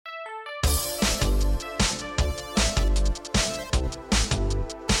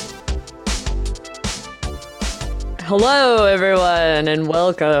Hello, everyone, and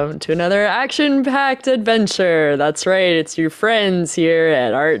welcome to another action-packed adventure. That's right, it's your friends here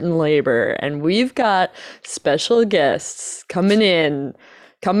at Art and Labor, and we've got special guests coming in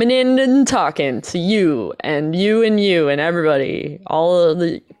and talking to you and you and you and everybody, all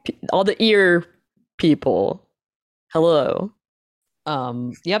the ear people. Hello.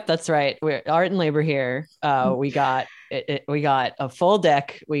 Yep, that's right. We're Art and Labor here. We got a full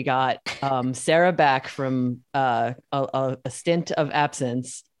deck. We got Sarah back from a stint of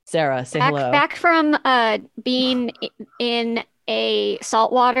absence. Sarah, say Back hello. back from being in a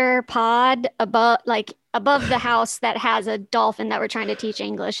saltwater pod above the house that has a dolphin that we're trying to teach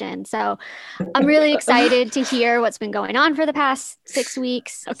English in. So I'm really excited to hear what's been going on for the past 6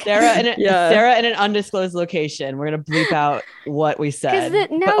 weeks. Okay. Yeah. Sarah in an undisclosed location. We're gonna bleep out what we said,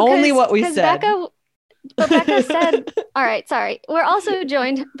 but only 'Cause- what we 'cause said. Becca said, all right, sorry. We're also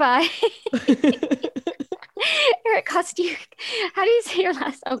joined by Eric Kostiuk. How do you say your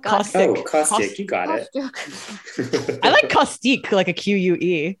last? Oh God. Kostiuk. Kostiuk, you got it. Kostiuk. I like Kostiuk, like a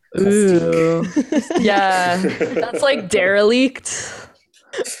Q-U-E. Ooh. Yeah, that's like derelict.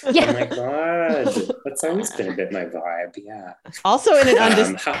 Oh Yeah. my god, that's always been a bit my vibe. Yeah. Also in an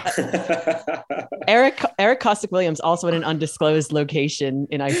Um, Eric Kostiuk Williams, also in an undisclosed location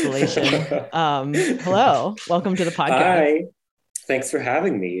in isolation. Hello, welcome to the podcast. Hi, thanks for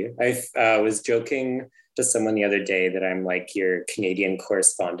having me. I was joking to someone the other day that I'm like your Canadian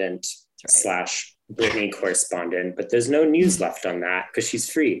correspondent slash Brittany correspondent, but there's no news left on that because she's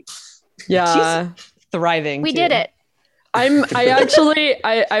free. Yeah. She's thriving. We too. did it. I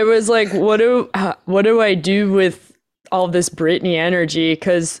was like, what do I do with all this Britney energy?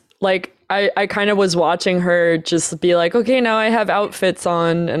 Because like I kind of was watching her just be like, okay, now I have outfits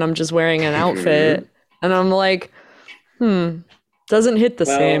on and I'm just wearing an outfit, and I'm like, doesn't hit the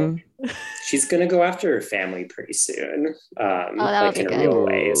same. She's gonna go after her family pretty soon, that'll like be in a good. real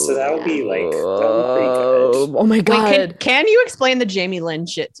way. So that'll Yeah. be like that'll be pretty good. Oh my god, Wait, can you explain the Jamie Lynn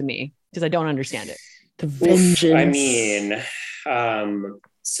shit to me? Because I don't understand it. the Oof, vengeance. I mean,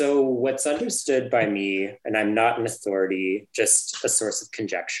 so what's understood by me, and I'm not an authority, just a source of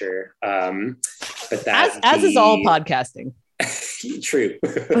conjecture, but that As is all podcasting. true.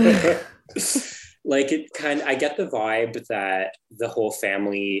 Like I get the vibe that the whole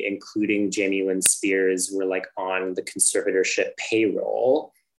family, including Jamie Lynn Spears, were like on the conservatorship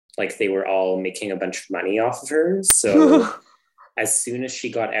payroll. Like they were all making a bunch of money off of her. So as soon as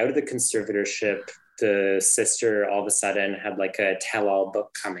she got out of the conservatorship, the sister all of a sudden had like a tell-all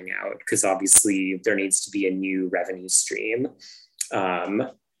book coming out because obviously there needs to be a new revenue stream.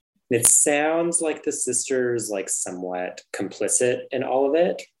 It sounds like the sister's like somewhat complicit in all of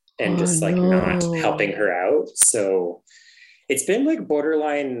it and just like not helping her out. So it's been like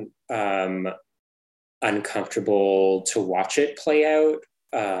borderline uncomfortable to watch it play out.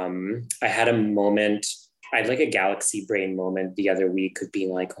 I had like a galaxy brain moment the other week of being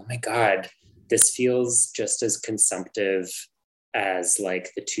like, oh my God, this feels just as consumptive as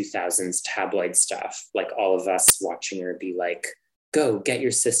like the 2000s tabloid stuff. Like all of us watching her be like, go get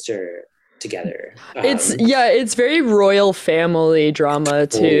your sister together. It's very royal family drama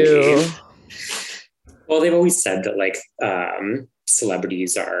too. Well, they've always said that like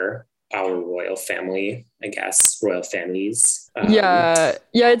celebrities are our royal family, I guess, royal families. Yeah,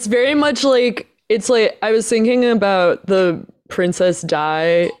 it's very much like, it's like I was thinking about the Princess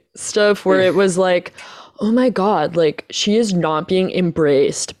Di stuff where it was like, oh my god, like she is not being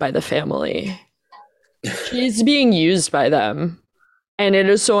embraced by the family. She's being used by them. And it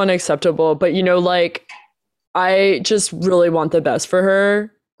is so unacceptable. But you know, like I just really want the best for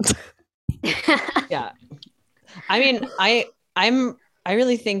her. Yeah. I mean, I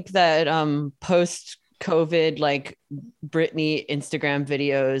really think that post COVID, like Britney Instagram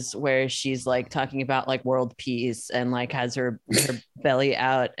videos where she's like talking about like world peace and like has her belly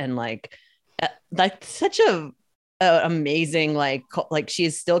out and like such a amazing like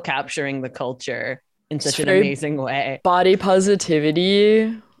she's still capturing the culture in such an amazing way. Body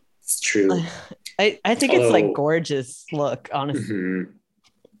positivity. It's true. I think it's like gorgeous look, honestly. Mm-hmm.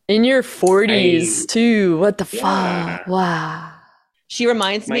 In your 40s too. What the fuck? Wow. She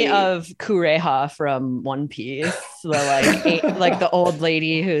reminds me of Kureha from One Piece, the like the old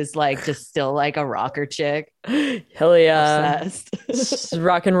lady who's like just still like a rocker chick. Hell yeah. Obsessed.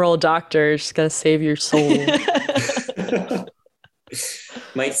 Rock and roll doctor. She's gonna save your soul.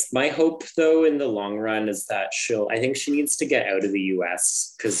 My hope though in the long run is that I think she needs to get out of the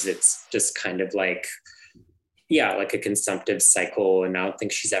US because it's just kind of like like a consumptive cycle, and I don't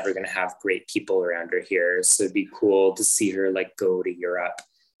think she's ever going to have great people around her here. So it'd be cool to see her like go to Europe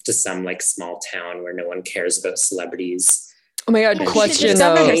to some like small town where no one cares about celebrities. Oh my God, Yeah, she should question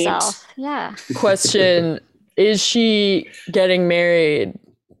discover though. herself. Yeah. Question, is she getting married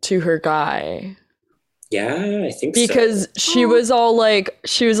to her guy? Yeah, I think Because so. she was all like,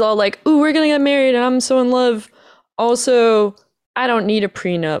 ooh, we're gonna get married and I'm so in love. Also, I don't need a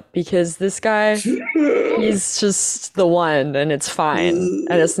prenup because this guy, he's just the one and it's fine.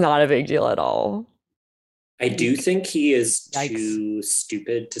 And it's not a big deal at all. I do think he is Yikes. too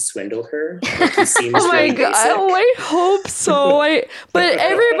stupid to swindle her. Like, he seems Oh my really God. basic. Oh, I hope so. But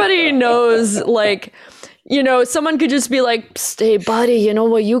everybody knows, like, you know, someone could just be like, "Stay, buddy, you know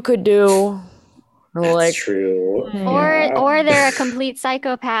what you could do?" Or That's like, true. Or they're a complete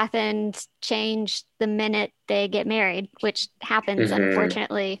psychopath and change the minute they get married, which happens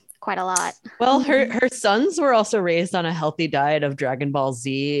unfortunately quite a lot. Well, her sons were also raised on a healthy diet of Dragon Ball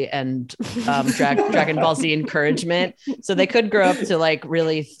Z and Dragon Ball Z encouragement, so they could grow up to like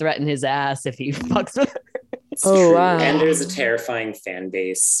really threaten his ass if he fucks with her. It's Oh, true. wow. And there's a terrifying fan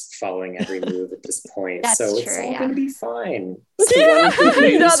base following every move at this point. That's so it's true, all yeah. going to be fine. It's the one good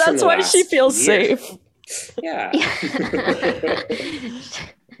news no, from that's the why last she feels year. safe. Yeah.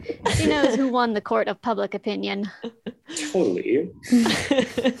 She knows who won the court of public opinion. Totally.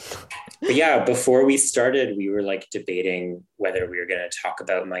 But yeah, before we started, we were like debating whether we were going to talk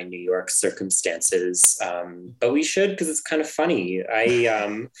about my New York circumstances. But we should, because it's kind of funny.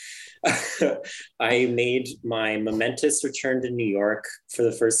 I made my momentous return to New York for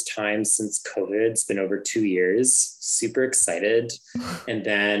the first time since COVID. It's been over 2 years. Super excited. And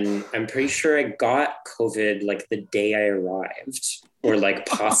then I'm pretty sure I got COVID like the day I arrived, or like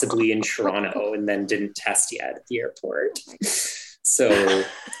possibly in Toronto, and then didn't test yet at the airport. So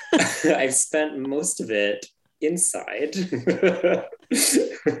I've spent most of it inside. It's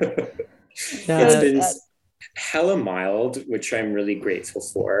been hella mild, which I'm really grateful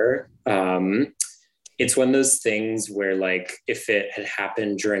for. It's one of those things where, like, if it had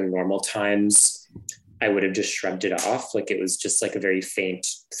happened during normal times, I would have just shrugged it off. Like, it was just like a very faint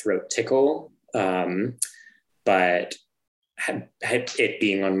throat tickle. But had it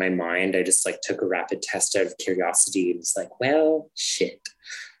being on my mind, I just like took a rapid test out of curiosity and was like, well, shit.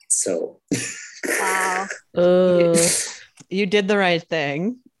 So Wow. You did the right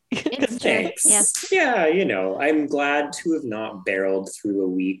thing. It's thanks. Yeah. Yeah, you know, I'm glad to have not barreled through a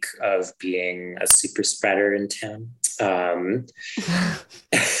week of being a super spreader in town.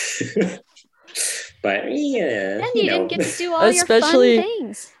 But yeah, And you didn't get to do all Especially- your fun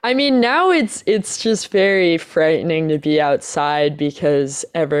things. I mean, now it's just very frightening to be outside because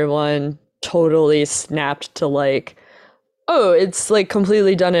everyone totally snapped to like, oh, it's like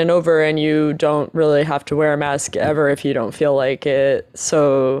completely done and over and you don't really have to wear a mask ever if you don't feel like it.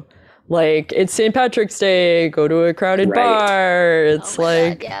 So like, it's St. Patrick's Day, go to a crowded Right. bar. It's Oh my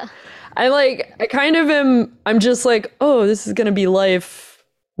like, God, yeah. I'm just like, oh, this is gonna be life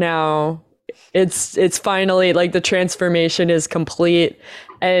now. It's finally like the transformation is complete.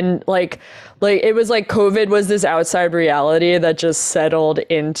 And like it was like COVID was this outside reality that just settled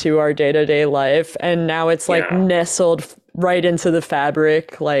into our day-to-day life. And now it's like Yeah. nestled right into the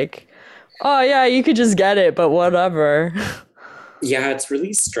fabric. Like, oh yeah, you could just get it, but whatever. Yeah, it's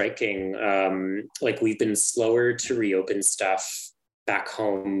really striking. Like, we've been slower to reopen stuff back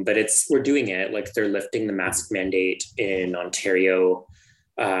home, but we're doing it. Like, they're lifting the mask mandate in Ontario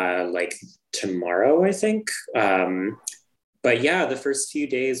like tomorrow, I think. But yeah, the first few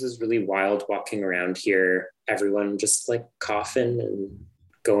days was really wild walking around here. Everyone just like coughing and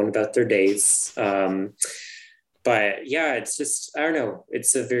going about their days. But yeah, it's just, I don't know.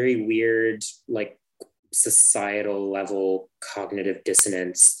 It's a very weird, like, societal level cognitive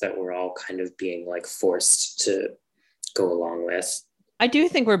dissonance that we're all kind of being like forced to go along with. I do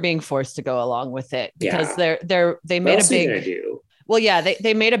think we're being forced to go along with it because they What made a else are you big gonna do? well, yeah,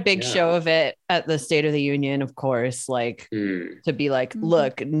 they made a big Yeah. show of it at the State of the Union, of course, like to be like, Mhm.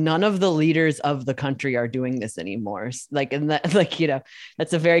 look, none of the leaders of the country are doing this anymore. Like, and that, like, you know,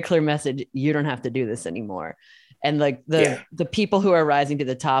 that's a very clear message. You don't have to do this anymore. And like the people who are rising to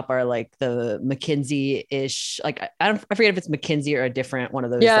the top are like the McKinsey-ish, like I forget if it's McKinsey or a different one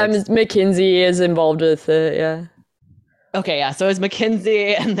of those. Yeah, like, McKinsey is involved with it. Yeah. okay, yeah. So it's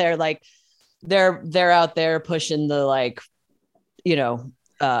McKinsey, and they're like, they're out there pushing the like, you know,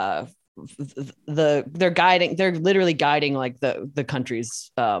 they're literally guiding like the country's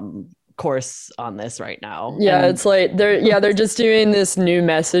course on this right now. Yeah, And it's like they're just doing this new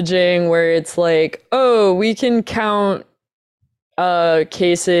messaging where it's like, oh, we can count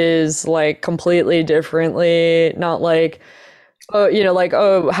cases like completely differently, not like, oh, you know, like,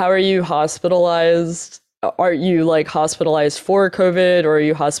 oh, how are you hospitalized? are you like hospitalized for COVID, or are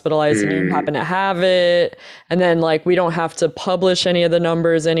you hospitalized and you happen to have it? And then like we don't have to publish any of the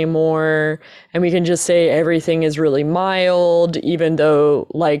numbers anymore, and we can just say everything is really mild, even though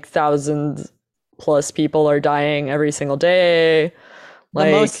like thousands plus people are dying every single day. The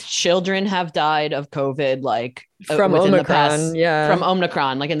most children have died of COVID, like from within Omicron, the past, yeah. From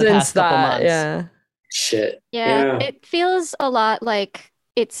Omicron, like in the Since past couple months. Yeah. Shit. Yeah, it feels a lot like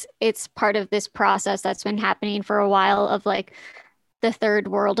it's part of this process that's been happening for a while of like the third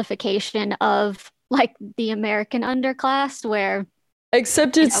worldification of like the American underclass, where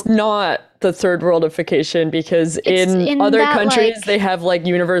except it's not the third worldification, because in other countries they have like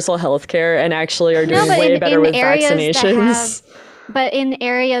universal health care and actually are doing way better with vaccinations. But in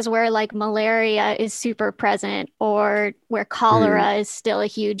areas where like malaria is super present, or where cholera is still a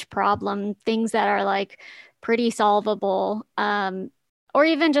huge problem, things that are like pretty solvable, or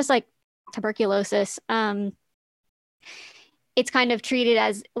even just like tuberculosis, it's kind of treated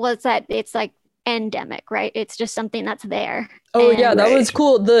as, well, it's like endemic, right? It's just something that's there. Oh, yeah, that was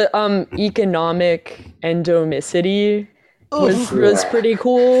cool. The economic endemicity was pretty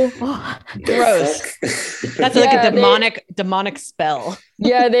cool. Gross. That's like a demonic spell.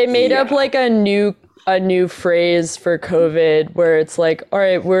 Yeah, they made up like a new phrase for COVID, where it's like, all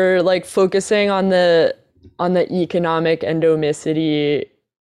right, we're like focusing on the economic endemicity,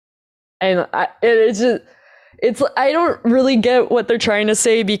 and I don't really get what they're trying to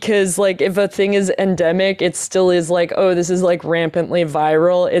say, because like if a thing is endemic, it still is like, oh, this is like rampantly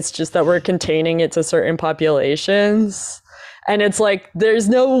viral. It's just that we're containing it to certain populations. And it's like, there's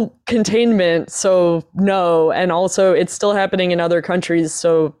no containment, so no. And also it's still happening in other countries,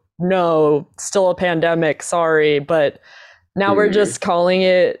 so no, still a pandemic, sorry. But now we're just calling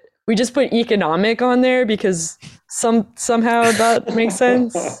it, we just put economic on there because somehow that makes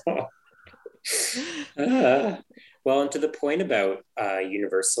sense. Well, and to the point about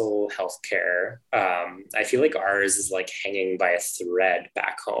universal healthcare, I feel like ours is like hanging by a thread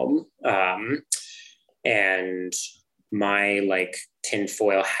back home. And my like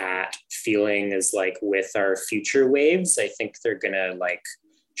tinfoil hat feeling is like, with our future waves, I think they're gonna like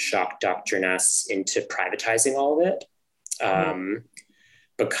shock doctrine us into privatizing all of it.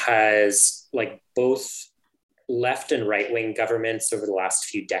 Because like both left and right-wing governments over the last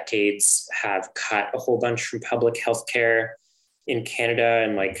few decades have cut a whole bunch from public healthcare in Canada,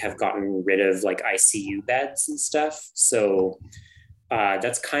 and like have gotten rid of like ICU beds and stuff. So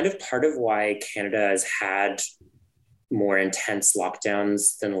that's kind of part of why Canada has had more intense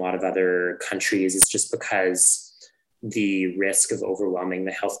lockdowns than a lot of other countries. It's just because the risk of overwhelming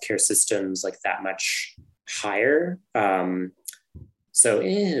the healthcare system is like that much higher. So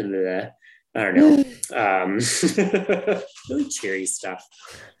I don't know. Really cheery stuff.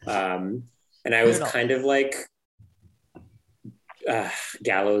 And I was kind of like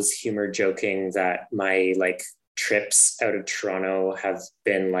gallows humor joking that my like trips out of Toronto have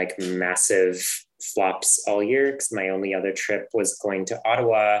been like massive flops all year, because my only other trip was going to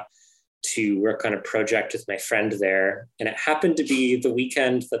Ottawa to work on a project with my friend there, and it happened to be the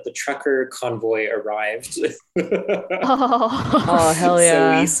weekend that the trucker convoy arrived. Oh, hell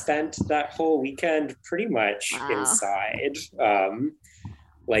yeah. So we spent that whole weekend pretty much inside.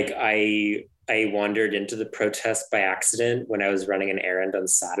 Like I wandered into the protest by accident when I was running an errand on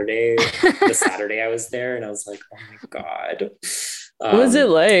Saturday. The Saturday I was there, and I was like, oh my God. What was it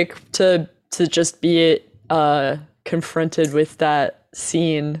like to just be confronted with that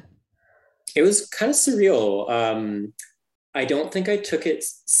scene? It was kind of surreal. I don't think I took it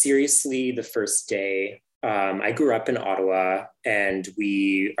seriously the first day. I grew up in Ottawa, and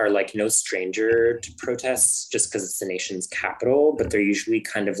we are like no stranger to protests just because it's the nation's capital, but they're usually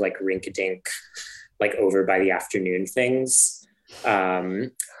kind of like rink-a-dink, like over by the afternoon things.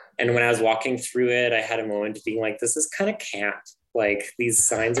 And when I was walking through it, I had a moment of being like, this is kind of camp. Like, these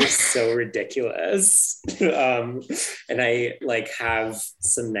signs are so ridiculous. And I like have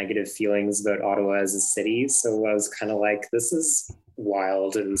some negative feelings about Ottawa as a city. So I was kind of like, this is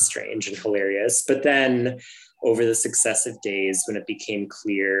wild and strange and hilarious. But then over the successive days, when it became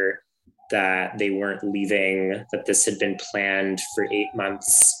clear that they weren't leaving, that this had been planned for 8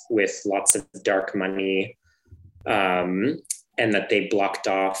 months with lots of dark money, and that they blocked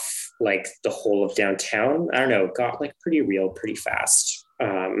off like the whole of downtown, I don't know, it got like pretty real pretty fast.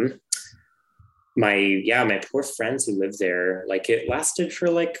 My poor friends who lived there, like it lasted for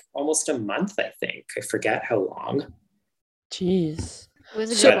like almost a month, I think. I forget how long. Jeez. It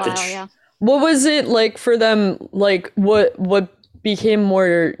was a good while, yeah. What was it like for them? Like what became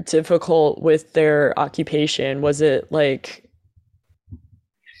more difficult with their occupation? Was it like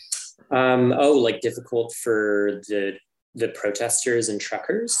Oh, like difficult for the protesters and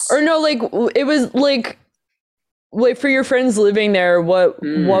truckers? Or no, like it was like for your friends living there, what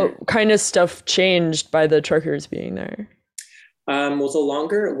kind of stuff changed by the truckers being there? Well, the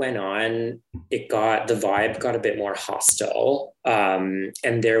longer it went on, the vibe got a bit more hostile. And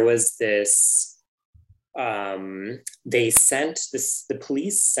there was this, the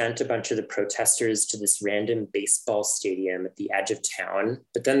police sent a bunch of the protesters to this random baseball stadium at the edge of town.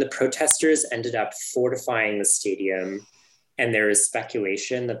 But then the protesters ended up fortifying the stadium. And there is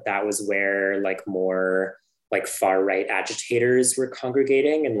speculation that that was where like more like far right agitators were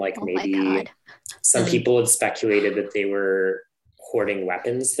congregating. And like maybe some people had speculated that they were hoarding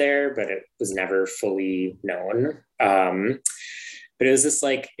weapons there, but it was never fully known. But it was this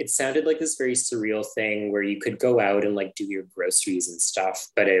like, it sounded like this very surreal thing where you could go out and like do your groceries and stuff,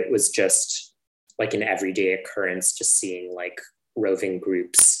 but it was just like an everyday occurrence, just seeing like roving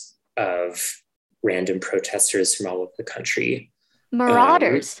groups of random protesters from all over the country.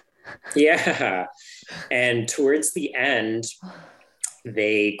 Marauders. Yeah. And towards the end,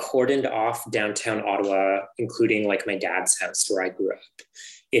 they cordoned off downtown Ottawa, including like my dad's house where I grew up,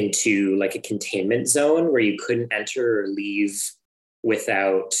 into like a containment zone where you couldn't enter or leave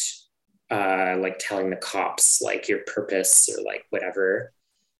without like telling the cops like your purpose or like whatever.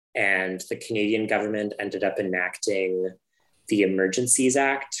 And the Canadian government ended up enacting the Emergencies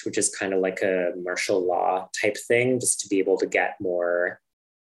Act, which is kind of like a martial law type thing, just to be able to get more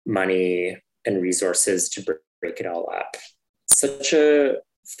money and resources to break it all up. Such a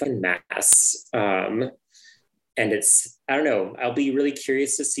fun mess. And it's, I don't know, I'll be really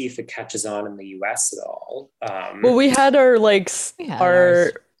curious to see if it catches on in the US at all. Well, we had our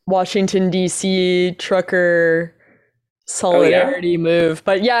Washington, D.C. trucker solidarity move.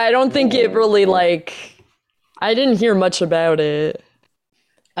 But yeah, I don't think it really I didn't hear much about it.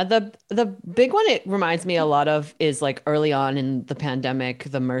 The big one it reminds me a lot of is like early on in the pandemic,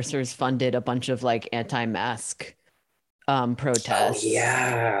 the Mercers funded a bunch of like anti-mask protests. Oh,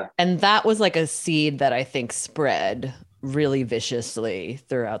 yeah. And that was like a seed that I think spread really viciously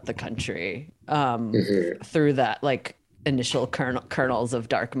throughout the country through that like initial kernels of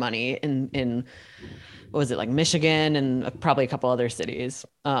dark money in what was it, like Michigan and probably a couple other cities.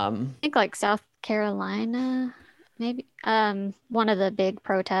 I think like South Carolina, maybe one of the big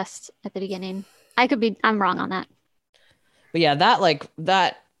protests at the beginning. I'm wrong on that. But yeah,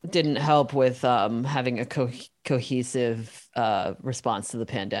 that didn't help with having a cohesive response to the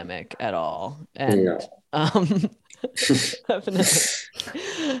pandemic at all. And definitely.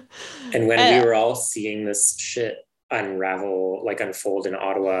 And when we were all seeing this shit unfold in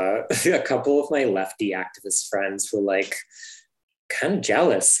Ottawa, a couple of my lefty activist friends were like kind of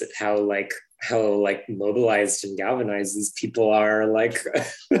jealous at how mobilized and galvanized these people are. Like,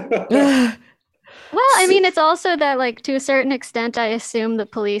 well, I mean, it's also that like to a certain extent, I assume the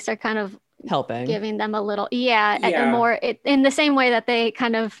police are kind of helping, giving them a little, more in the same way that they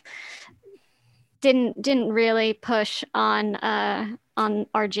kind of didn't really push on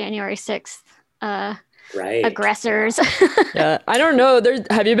our January 6th aggressors. Yeah, I don't know.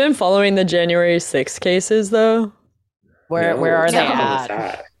 Have you been following the January 6th cases though? Where are they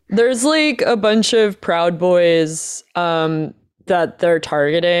at? There's like a bunch of Proud Boys that they're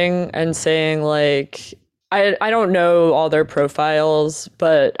targeting and saying like, I don't know all their profiles,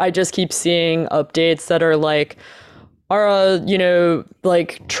 but I just keep seeing updates that are like,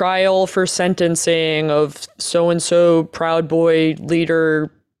 like trial for sentencing of so-and-so Proud Boy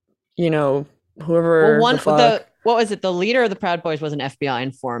leader, whoever. Well, what was it? The leader of the Proud Boys was an FBI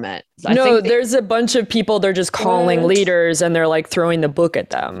informant. There's a bunch of people they're just calling leaders and they're like throwing the book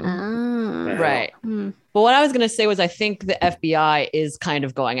at them. Right. But what I was going to say was I think the FBI is kind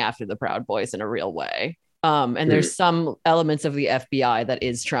of going after the Proud Boys in a real way. And there's some elements of the FBI that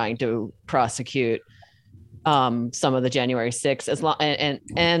is trying to prosecute some of the January 6th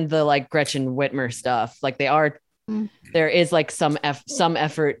and the like Gretchen Whitmer stuff. Like they are. There is like some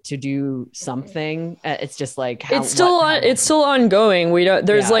effort to do something. It's just like it's still ongoing.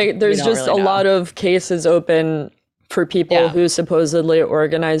 There's just a lot of cases open for people who supposedly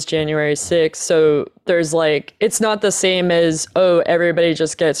organized January 6th. So there's like, it's not the same as, everybody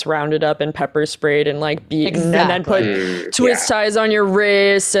just gets rounded up and pepper sprayed and like beaten and then put twist ties on your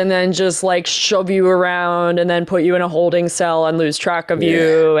wrists and then just like shove you around and then put you in a holding cell and lose track of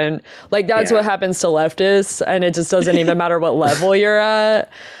you. And like, that's what happens to leftists. And it just doesn't even matter what level you're at.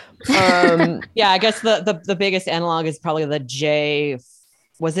 I guess the biggest analog is probably the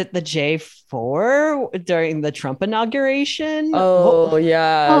was it the J4 during the Trump inauguration? Oh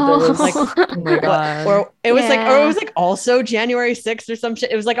yeah, there was like, oh my god, or it was or it was like also January 6th or some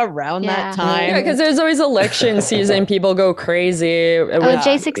shit. It was like around that time. Yeah, because there's always election season. People go crazy.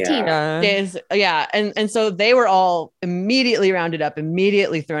 J16. And so they were all immediately rounded up,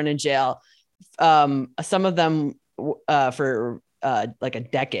 immediately thrown in jail. Some of them for like a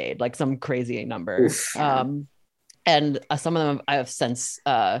decade, like some crazy number. And some of them I have since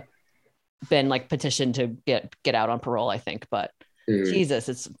been like petitioned to get out on parole, I think. But Jesus,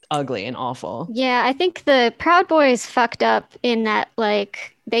 it's ugly and awful. Yeah, I think the Proud Boys fucked up in that,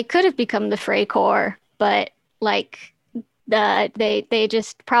 like, they could have become the Freikorps, but like they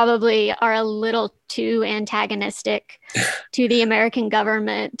just probably are a little too antagonistic to the American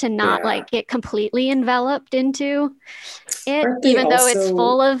government to not like get completely enveloped into it, even though it's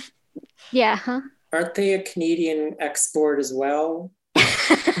full of Aren't they a Canadian export as well?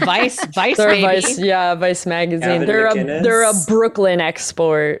 Vice, baby. Vice magazine. They're a Brooklyn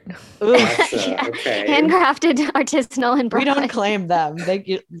export. Gotcha. Okay. Handcrafted, artisanal, and we don't claim them.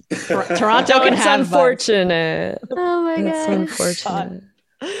 Toronto can have. Unfortunate. Oh my god, it's unfortunate.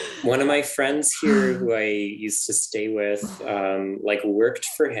 One of my friends here, who I used to stay with, like worked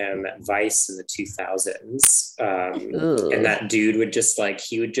for him at Vice in the 2000s, and that dude would just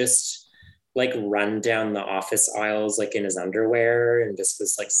like run down the office aisles like in his underwear and just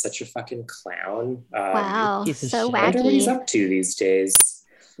was like such a fucking clown. Wow, so wacky. I wonder what he's up to these days.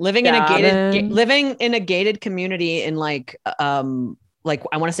 Living in a gated community in like I want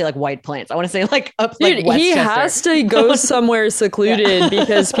to say like White Plains. I want to say like up like Westchester. He has to go somewhere secluded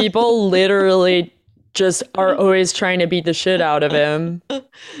because people literally just are always trying to beat the shit out of him. I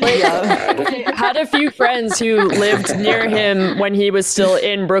had a few friends who lived near him when he was still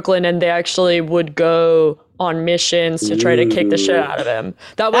in Brooklyn, and they actually would go on missions to try to kick the shit out of him.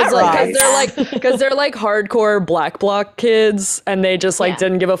 That was because they're like hardcore black bloc kids, and they just like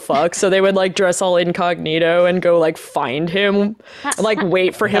didn't give a fuck. So they would like dress all incognito and go like find him, and, like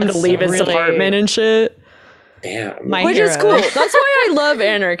wait for him to leave his apartment and shit. Damn. Which is cool. That's why I love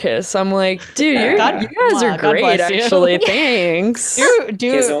anarchists. I'm like, dude, you guys are great, actually. Thanks.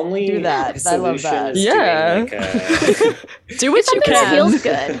 Do that. I love that. Yeah. Do what you can. Feels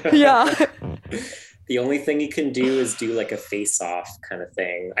good. Yeah. The only thing you can do is do like a face-off kind of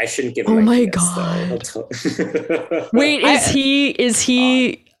thing. I shouldn't give. Oh my god. Wait, is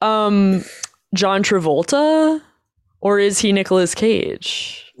he John Travolta, or is he Nicolas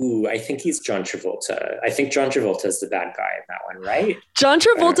Cage? Ooh, I think he's John Travolta. I think John Travolta is the bad guy in that one, right? John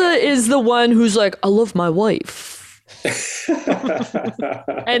Travolta is the one who's like, I love my wife.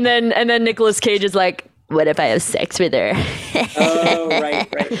 and then Nicolas Cage is like, what if I have sex with her? Oh, right.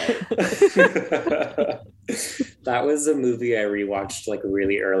 That was a movie I rewatched like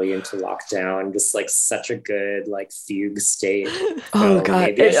really early into lockdown. Just like such a good like fugue state. Oh god,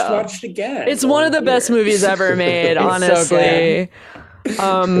 maybe I should watch it again. It's one of the best movies ever made, honestly.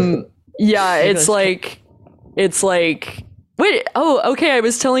 It's like wait, okay, I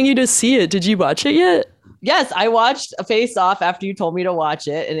was telling you to see it. Did you watch it yet? Yes, I watched Face Off after you told me to watch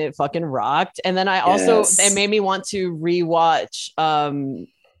it, and it fucking rocked. And then I also it made me want to rewatch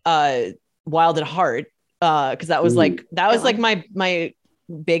Wild at Heart, because that was like my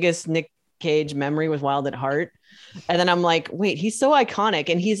biggest Nick Cage memory was Wild at Heart. And then I'm like, wait, he's so iconic,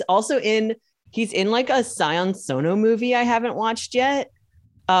 and he's in like a Sion Sono movie I haven't watched yet,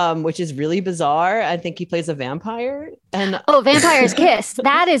 which is really bizarre. I think he plays a vampire. And Vampire's Kiss.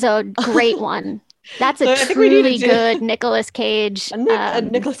 That is a great one. That's a truly good Nicolas Cage.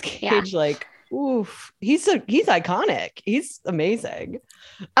 Nicolas Cage, like, oof, he's iconic. He's amazing.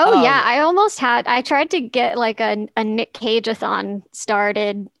 I tried to get like a Nick Cage-a-thon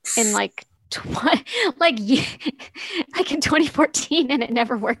started in like in 2014, and it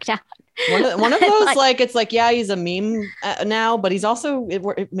never worked out. One of those like it's like, yeah, he's a meme now, but he's also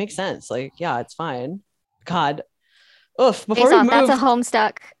it makes sense. Like, yeah, it's fine. God. Oof, before we move, that's a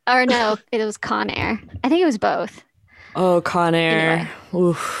Homestuck. Or no, it was Con Air. I think it was both. Oh, Con Air. Anyway.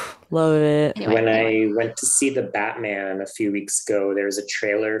 Oof, love it. When I went to see The Batman a few weeks ago, there was a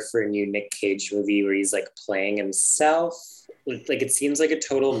trailer for a new Nick Cage movie where he's like playing himself. Like it seems like a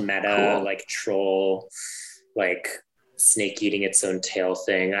total meta, like troll, like snake eating its own tail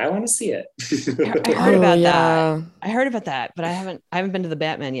thing. I want to see it. I heard about that. I heard about that, but I haven't been to The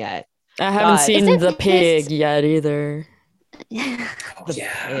Batman yet. I haven't seen The Pig yet either.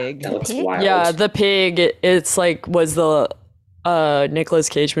 Pig. That looks wild. Yeah, The Pig. It's like was the Nicolas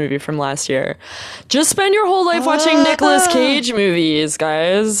Cage movie from last year. Just spend your whole life watching Nicolas Cage movies,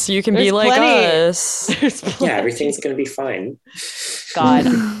 guys. You can be like us. Yeah, everything's gonna be fine. God.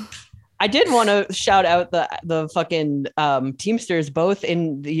 I did want to shout out the fucking Teamsters, both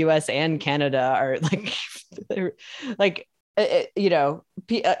in the US and Canada, are like, you know,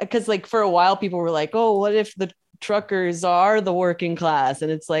 because like for a while people were like, oh, what if the truckers are the working class?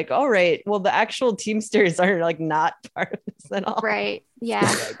 And it's like, all right, well, the actual Teamsters are like not part of this at all. Right. Yeah.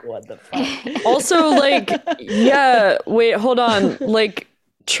 Like, what the fuck? Also, like, yeah, wait, hold on. Like,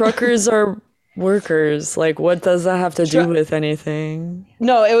 truckers are workers. Like, what does that have to do with anything?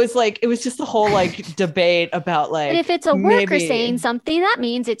 No, it was just the whole like debate about like, but if it's a worker saying something, that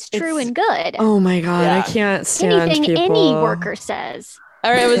means it's true and good. Oh my God, I can't stand anything people. Any worker says.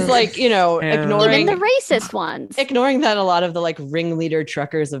 Or it was like, you know, ignoring even the racist ones, ignoring that a lot of the like ringleader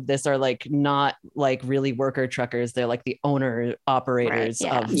truckers of this are like not like really worker truckers. They're like the owner operators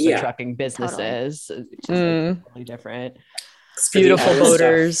of the trucking businesses. Totally. Which is like totally different. Beautiful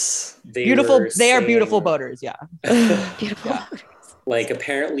boaters. They are beautiful boaters. Yeah. Beautiful. Yeah. Like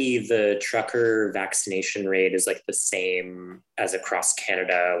apparently the trucker vaccination rate is like the same as across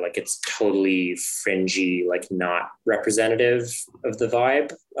Canada. Like it's totally fringy, like not representative of the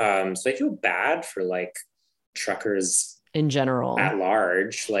vibe. So I feel bad for like truckers in general at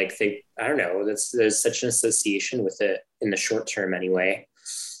large. Like I don't know, there's such an association with it in the short term anyway.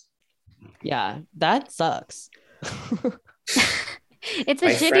 Yeah, that sucks. It's a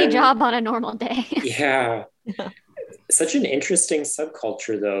shitty job on a normal day. Yeah. Such an interesting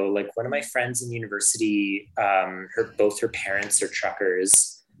subculture though. Like one of my friends in university, both her parents are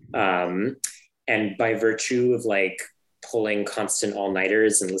truckers. And by virtue of like pulling constant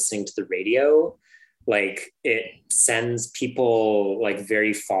all-nighters and listening to the radio, like it sends people like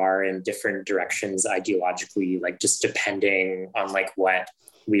very far in different directions ideologically, like just depending on like what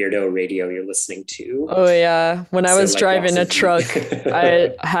weirdo radio you're listening to. Oh yeah, when I was driving a truck,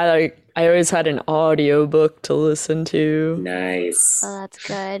 I always had an audio book to listen to. Nice. Oh, that's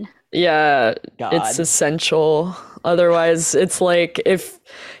good. Yeah, it's essential. Otherwise, it's like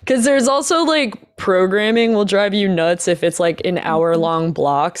because there's also like programming will drive you nuts if it's like in hour-long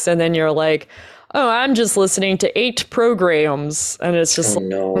blocks, and then you're like, oh, I'm just listening to 8 programs, and it's just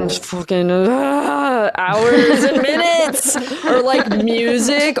fucking hours and minutes. Or like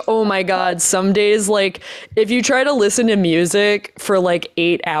music. Oh my God. Some days, like if you try to listen to music for like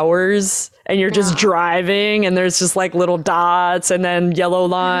 8 hours and you're just driving and there's just like little dots and then yellow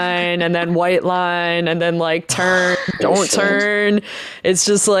line and then white line and then like turn, don't turn. It's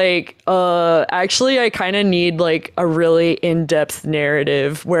just like, actually I kind of need like a really in-depth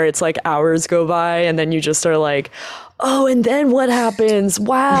narrative where it's like hours go by and then you just are like, oh, and then what happens?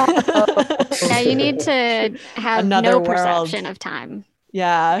 Wow. Yeah, you need to have no perception of time.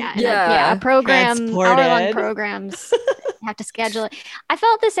 Yeah. A program, hour-long programs. You have to schedule it. I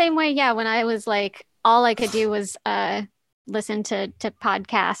felt the same way. Yeah, when I was like, all I could do was listen to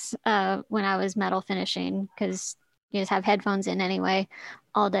podcasts when I was metal finishing because you just have headphones in anyway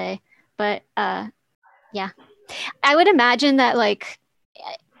all day. But yeah, I would imagine that like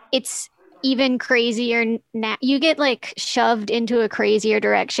it's even crazier now. You get like shoved into a crazier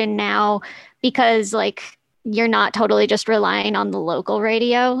direction now because like you're not totally just relying on the local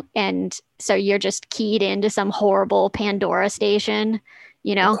radio, and so you're just keyed into some horrible Pandora station,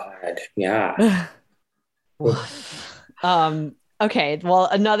 you know? Oh God, yeah. Okay, well,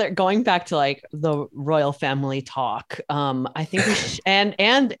 going back to like the royal family talk, I think we should,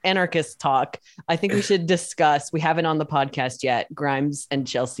 and anarchist talk, I think we should discuss, we haven't on the podcast yet, Grimes and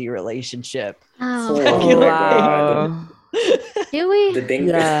Chelsea relationship. Oh wow. Do we? The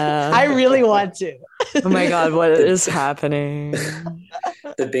bingo. Yeah. I really want to. Oh my God, what is happening?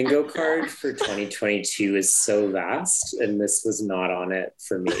 The bingo card for 2022 is so vast, and this was not on it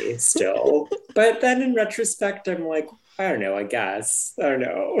for me still. But then in retrospect, I'm like, I don't know, I guess. I don't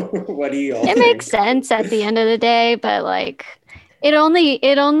know. What do you all think? Makes sense at the end of the day, but like it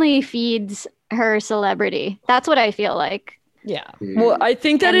only feeds her celebrity. That's what I feel like. Yeah. Well, I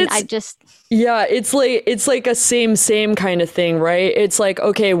think that it's like a same kind of thing, right? It's like,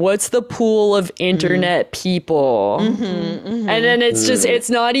 okay, what's the pool of internet people? And then it's just,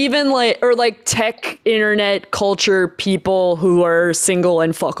 it's not even like, or like tech internet culture people who are single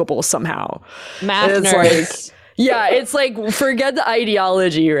and fuckable somehow. Math it's nerds. Like, yeah, it's like, forget the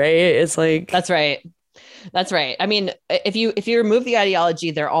ideology, right? It's like, That's right. I mean, if you remove the ideology,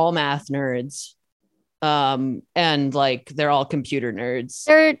 they're all math nerds. And like they're all computer nerds.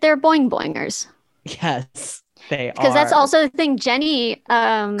 They're boing boingers. Yes. They are. Because that's also the thing. Jenny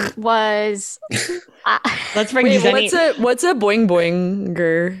was. Let's bring Wait, Jenny. what's a boing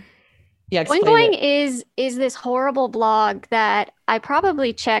boinger? Yeah, Boing explain Boing is this horrible blog that I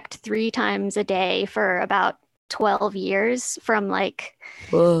probably checked 3 times a day for about 12 years, from like,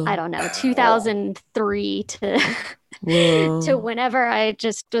 Whoa. I don't know, 2003 to Whoa. to whenever I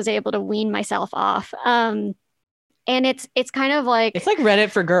just was able to wean myself off. And it's kind of like, It's like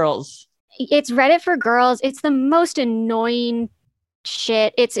Reddit for girls. it's Reddit for girls. It's the most annoying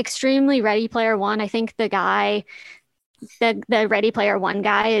shit. It's extremely Ready Player One. I think the guy, the Ready Player One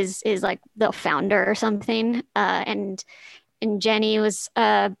guy is like the founder or something. And Jenny was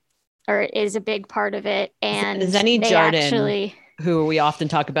or is a big part of it. And Zenny they Jardin, actually, who we often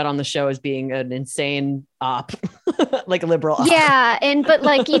talk about on the show as being an insane op, like a liberal op. yeah, and but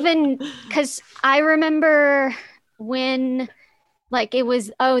like, even because I remember when like it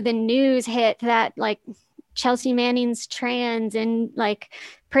was, the news hit that like Chelsea Manning's trans in like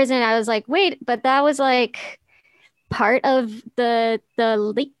prison. I was like, wait, but that was like part of the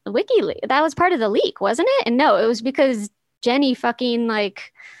leak, WikiLeaks. That was part of the leak, wasn't it? And no, it was because Jenny fucking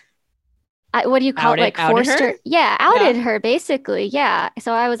like, what do you call it? Like forced her? Yeah, outed her basically. Yeah.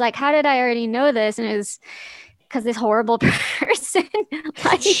 So I was like, how did I already know this? And it was because this horrible person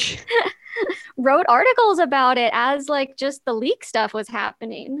like wrote articles about it as like just the leak stuff was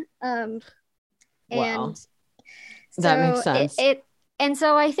happening. Wow. And That makes sense. And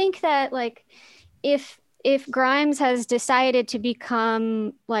so I think that like if Grimes has decided to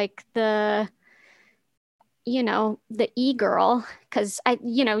become like the e-girl, because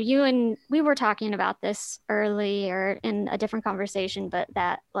you and we were talking about this earlier in a different conversation, but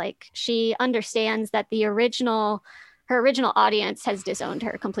that like she understands that her original audience has disowned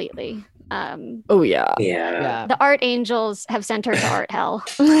her completely. Oh yeah. The art angels have sent her to art hell.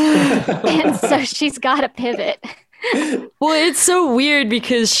 And so she's got to pivot. Well, it's so weird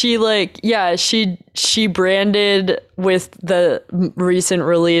because she branded with the recent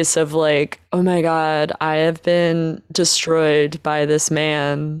release of like, oh my God, I have been destroyed by this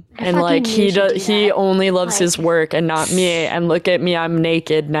man. And like he only loves his work and not me. And look at me, I'm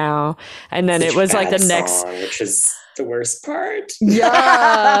naked now. And then it was like the next, which is the worst part.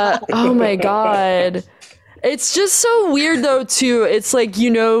 Yeah. Oh my God. It's just so weird though too. It's like,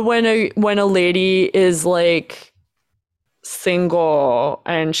 when a lady is like single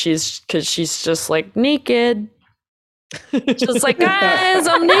and she's just like naked, just like, guys,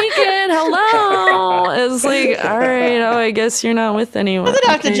 I'm naked, hello. It's like, all right, I guess you're not with anyone. It doesn't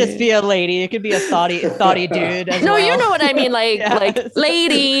have to just be a lady. It could be a thoughty dude as no, well. You know what I mean, like like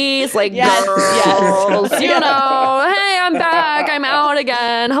ladies, like Yes, girls, yes. Hey, I'm back, I'm out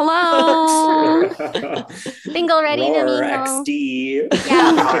again, hello. Single, ready to Roar, mingle. XD.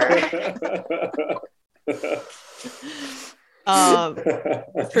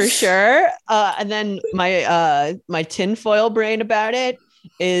 For sure. And then my tinfoil brain about it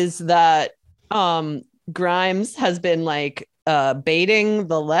is that Grimes has been like baiting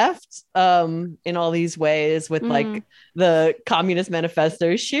the left in all these ways with like the Communist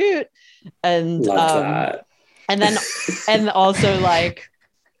Manifesto shoot, and that. and then and also like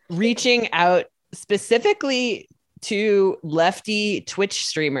reaching out specifically to lefty Twitch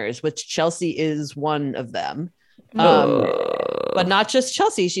streamers, which Chelsea is one of them. But not just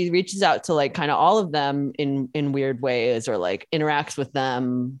Chelsea. She reaches out to like kind of all of them in weird ways, or like interacts with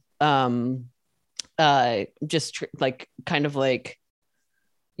them. Like kind of like,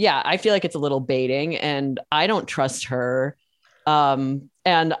 yeah, I feel like it's a little baiting, and I don't trust her. And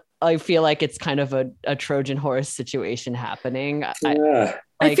I feel like it's kind of a Trojan horse situation happening. I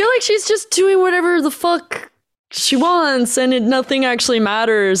feel like she's just doing whatever the fuck she wants, and nothing actually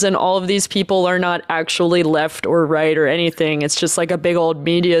matters, and all of these people are not actually left or right or anything. It's just like a big old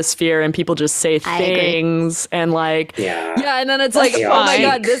media sphere, and people just say things, and like and then it's like, oh my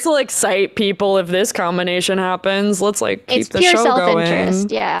God, this will excite people if this combination happens. Let's like keep the show going.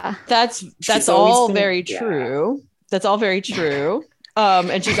 Yeah, that's all very true. That's all very true.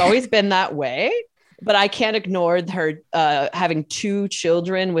 And she's always been that way, but I can't ignore her having 2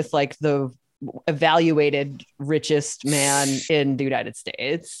 children with like the evaluated richest man in the United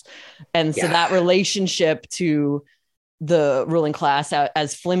States, and so that relationship to the ruling class,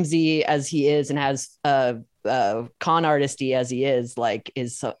 as flimsy as he is and as con artisty as he is, like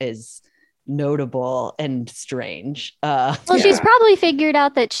is notable and strange. She's probably figured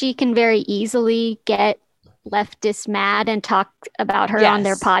out that she can very easily get leftists mad and talk about her on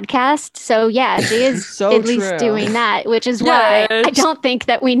their podcast. So yeah, she is so at least doing that, which is why I don't think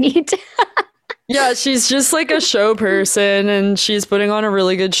that we need to Yeah, she's just like a show person, and she's putting on a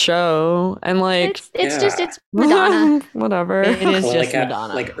really good show. And like, it's Madonna. Whatever. It is Well, just like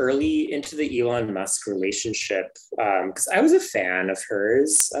Madonna. like early into the Elon Musk relationship, because I was a fan of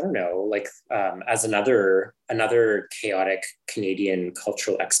hers. I don't know, like as another chaotic Canadian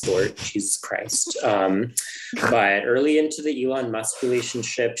cultural export. Jesus Christ. But early into the Elon Musk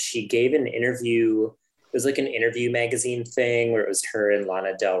relationship, she gave an interview. It was like an interview magazine thing where it was her and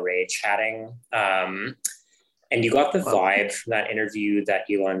Lana Del Rey chatting. And you got the vibe from that interview that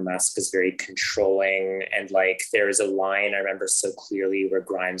Elon Musk is very controlling. And like, there is a line I remember so clearly where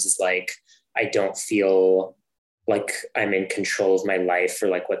Grimes is like, I don't feel like I'm in control of my life or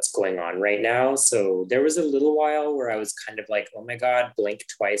like what's going on right now. So there was a little while where I was kind of like, oh my God, blink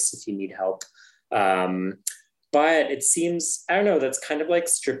twice if you need help. But it seems, I don't know, that's kind of like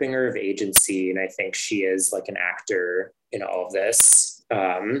stripping her of agency. And I think she is like an actor in all of this.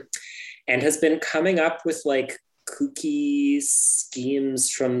 And has been coming up with like kooky schemes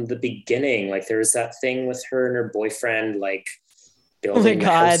from the beginning. Like there was that thing with her and her boyfriend, like building the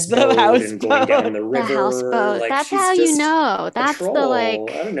houseboat and going down the river. The houseboat. Like, that's how you know. That's troll. the like.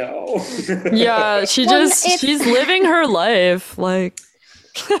 I don't know. Yeah, she's living her life. Like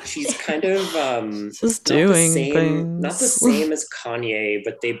she's kind of just doing things. Not the same as Kanye,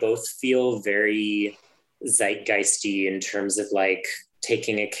 but they both feel very zeitgeisty in terms of like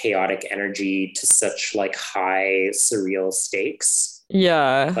taking a chaotic energy to such like high surreal stakes.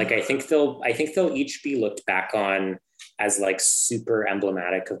 Yeah. Like I think they'll each be looked back on as like super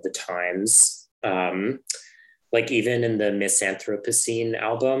emblematic of the times. Like even in the Misanthropocene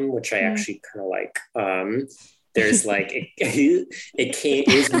album, which I actually kind of like, there's like, it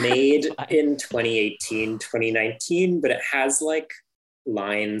was made in 2018, 2019, but it has like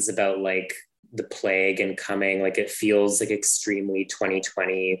lines about like the plague and coming, like it feels like extremely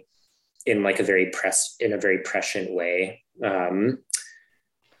 2020 in like a very prescient way. Not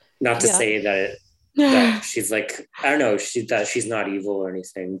to say that she's like, I don't know, that she's not evil or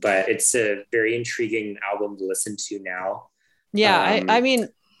anything, but it's a very intriguing album to listen to now. Yeah, I mean,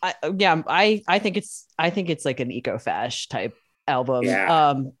 I think it's like an eco-fash type album.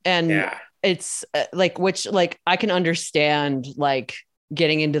 It's like, which like I can understand like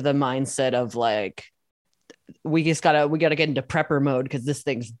getting into the mindset of like, we gotta get into prepper mode because this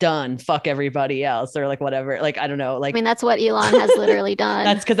thing's done. Fuck everybody else or like whatever. Like I don't know. Like I mean, that's what Elon has literally done.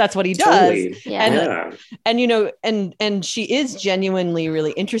 That's because that's what he totally does. And you know, and she is genuinely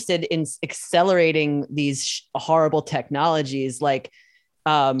really interested in accelerating these horrible technologies. Like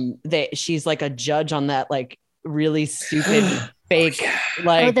she's like a judge on that like really stupid fake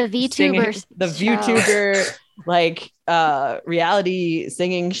like the VTuber like reality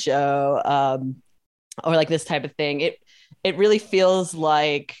singing show or like this type of thing. It really feels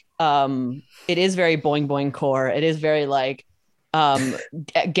like it is very boing boing core. It is very like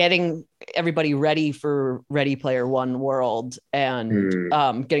getting everybody ready for Ready Player One world and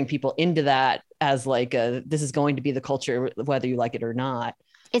getting people into that as like this is going to be the culture whether you like it or not.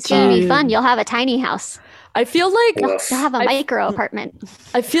 It's going to be fun. You'll have a tiny house. I feel like you'll have a micro apartment.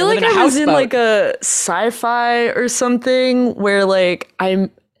 I feel like I was in like a sci-fi or something where like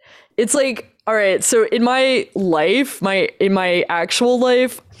it's like, all right, so in my life, in my actual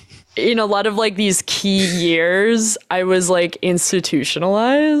life, in a lot of like these key years, I was like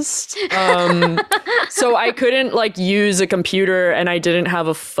institutionalized. So I couldn't like use a computer and I didn't have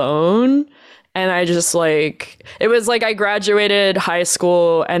a phone. And I just like, it was like I graduated high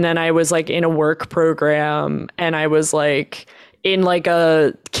school and then I was like in a work program and I was like in like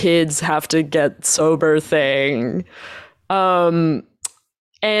a kids have to get sober thing. And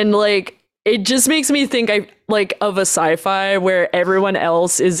like, it just makes me think of a sci-fi where everyone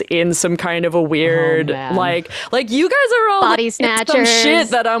else is in some kind of a weird like you guys are all body like, snatchers, some shit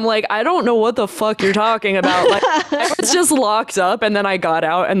that I'm like, I don't know what the fuck you're talking about. Like I was just locked up and then I got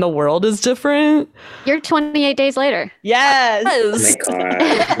out and the world is different. You're 28 days later. Yes. Oh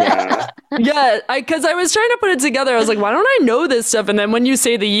my God. Yeah, because I was trying to put it together. I was like, why don't I know this stuff? And then when you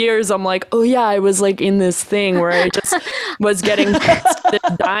say the years, I'm like, oh yeah, I was like in this thing where I just was getting to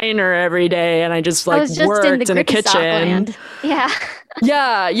the diner every day and I just like worked in a kitchen. Yeah.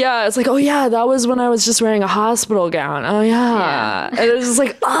 It's like, oh yeah, that was when I was just wearing a hospital gown. Oh yeah. And it was just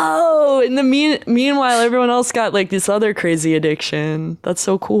like, oh, and the meanwhile, everyone else got like this other crazy addiction. That's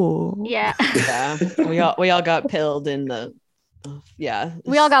so cool. Yeah. We all got pilled in the. We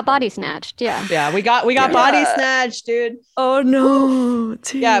all got body snatched. We got body snatched, dude. Oh no,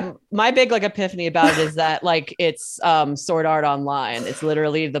 dude. Yeah, my big like epiphany about it is that like it's Sword Art Online. It's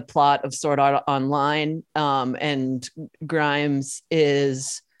literally the plot of Sword Art Online, and Grimes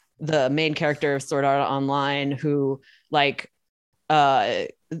is the main character of Sword Art Online, who like the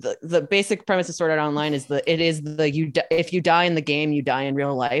basic premise of Sword Art Online is if you die in the game, you die in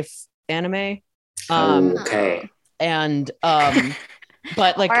real life anime. Okay. And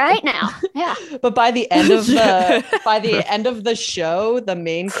but like all right now, yeah. But by the end of the show, the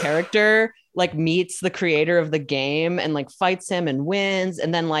main character like meets the creator of the game and like fights him and wins,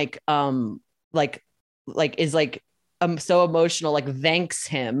 and then is like so emotional, like thanks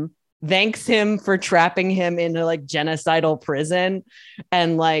him for trapping him into like genocidal prison,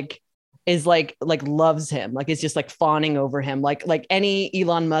 and like is like loves him, like is just like fawning over him, like any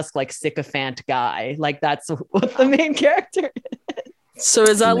Elon Musk like sycophant guy, like that's what the main character is. So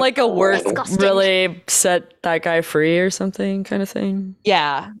is that like a work Disgusting. really set that guy free or something kind of thing?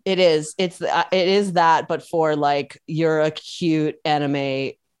 Yeah, it is. It is that, but for like you're a cute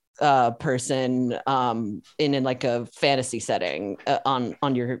anime person in like a fantasy setting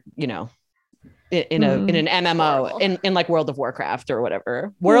on your, you know, in an MMO in like World of Warcraft or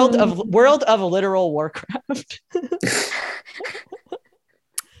whatever. World of literal Warcraft.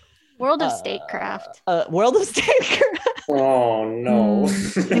 World of Statecraft. World of Statecraft. Oh no.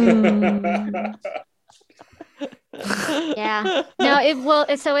 Yeah. No, it will.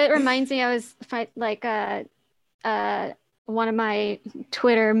 So it reminds me. I was one of my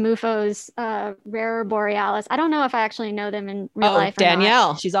Twitter mufos, Rara Borealis. I don't know if I actually know them in real life.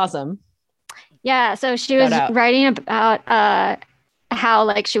 Danielle, she's awesome. Yeah. So she was writing about how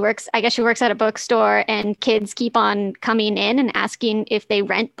like she works. I guess she works at a bookstore, and kids keep on coming in and asking if they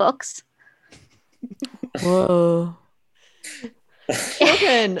rent books. Whoa.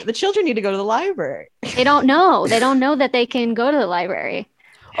 The children need to go to the library. They don't know that they can go to the library.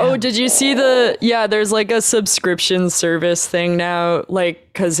 Oh, did you see there's like a subscription service thing now,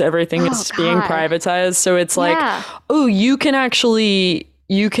 like, because everything is being privatized. So it's like, oh, you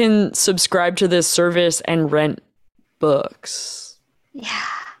can subscribe to this service and rent books. Yeah.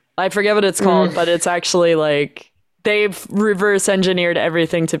 I forget what it's called, but it's actually like, they've reverse engineered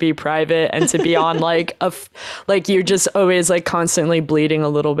everything to be private and to be on like like you're just always like constantly bleeding a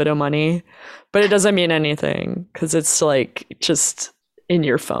little bit of money, but it doesn't mean anything because it's like just in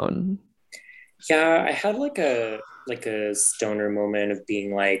your phone. Yeah, I had like a stoner moment of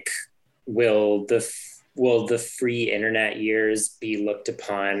being like, will the free internet years be looked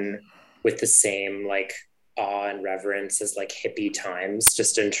upon with the same like awe and reverence as like hippie times,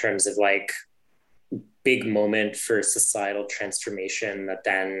 just in terms of like big moment for societal transformation that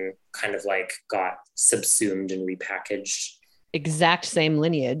then kind of like got subsumed and repackaged. Exact same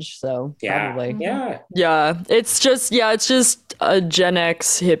lineage, so probably. Yeah, it's just a Gen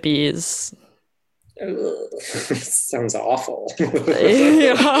X hippies. Sounds awful.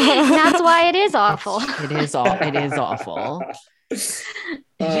 That's why it is awful. It is awful. But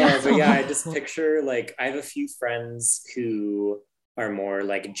yeah, I just picture like I have a few friends who are more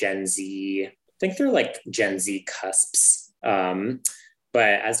like Gen Z. I think they're like Gen Z cusps.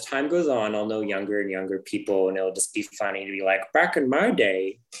 But as time goes on, I'll know younger and younger people, and it'll just be funny to be like, back in my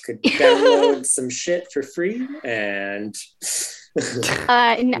day, could download some shit for free and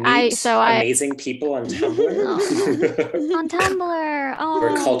amazing people on Tumblr. On Tumblr. Oh.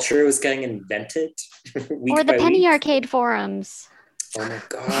 Where culture was getting invented. Or the Penny Arcade forums. Oh my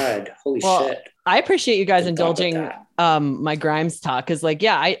God. Holy shit. I appreciate you guys indulging my Grimes talk, because like,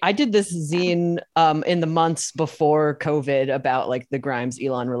 yeah, I did this zine in the months before COVID about like the Grimes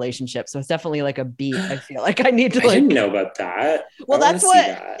Elon relationship. So it's definitely like a beat. I feel like I need to I didn't know about that. Well, that's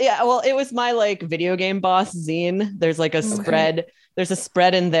what yeah, well, it was my like video game boss zine. There's like a spread. There's a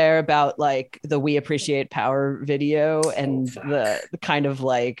spread in there about like the We Appreciate Power video and the kind of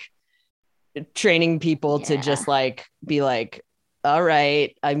like training people to just like be like, all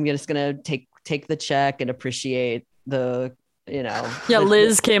right, I'm just gonna take the check and appreciate the, you know. Yeah,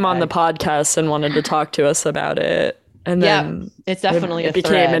 Liz came on the podcast and wanted to talk to us about it, and then it's definitely it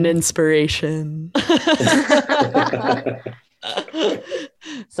became an inspiration.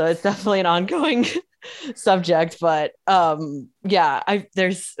 So it's definitely an ongoing subject, but it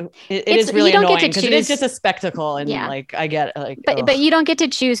is really annoying because it is just a spectacle, and like I get like, but you don't get to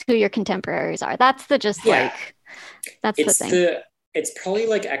choose who your contemporaries are. That's the thing. It's probably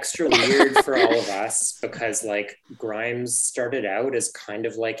like extra weird for all of us because like Grimes started out as kind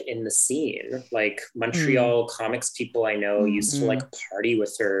of like in the scene. Like Montreal comics people I know used to like party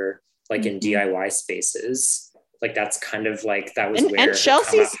with her like in DIY spaces. Like that's kind of like that was where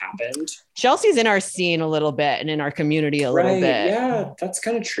Chelsea's happened. Chelsea's in our scene a little bit and in our community a little bit. Yeah, that's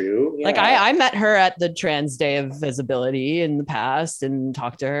kind of true. Yeah. Like I met her at the Trans Day of Visibility in the past and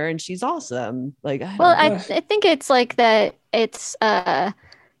talked to her, and she's awesome. Like, I think it's like that. It's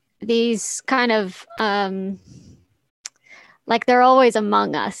these kind of like they're always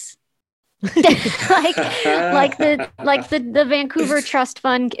among us. like the Vancouver Trust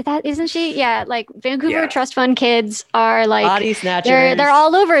Fund, that isn't she? Yeah, like Vancouver Trust Fund kids are like body snatchers. They're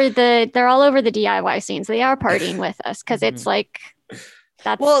all over the DIY scenes. They are partying with us because it's like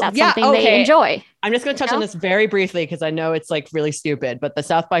that's something they enjoy. I'm just going to touch on this very briefly because I know it's like really stupid, but the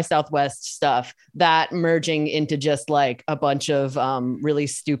South by Southwest stuff, that merging into just like a bunch of really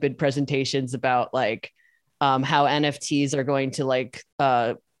stupid presentations about like how NFTs are going to like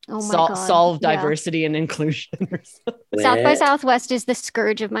solve diversity and inclusion. South by Southwest is the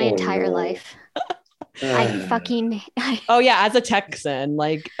scourge of my entire life. I fucking as a Texan,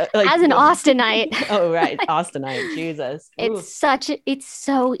 like as an Austinite. Oh right, Austinite. Jesus, it's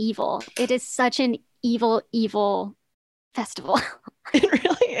so evil. It is such an evil festival.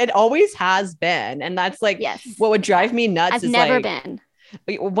 It always has been, and that's like what would drive me nuts. I've never been.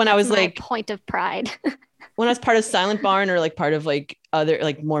 When I was like point of pride. When I was part of Silent Barn or like part of like other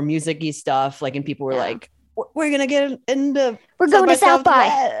like more music-y stuff, like, and people were like, we're gonna get into we're going to South by,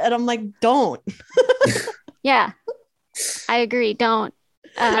 and I'm like, don't. Yeah, I agree. Don't.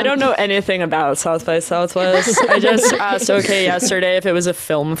 I don't know anything about South by Southwest. I just asked yesterday if it was a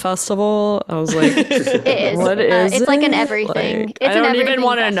film festival. I was like, it is. What is it's it? like an everything. Like, It's I don't an even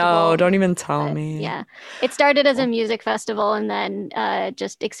want to festival, know. Don't even tell me. Yeah, it started as a music festival and then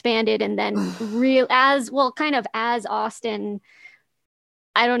just expanded, and then as Austin.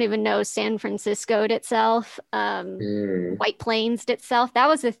 I don't even know, San Francisco'd itself, White Plains itself. That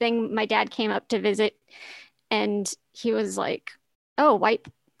was the thing. My dad came up to visit and he was like, oh,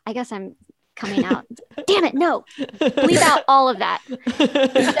 I guess I'm coming out. Damn it, no. Leave out all of that.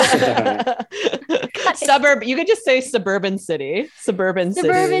 Suburb, you could just say suburban city. Suburban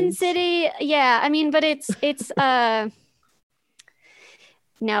city. Yeah, I mean, but it's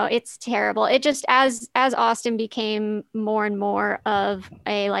no, it's terrible. It just as Austin became more and more of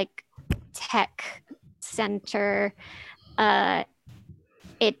a like tech center, it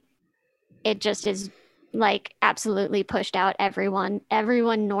just is like absolutely pushed out everyone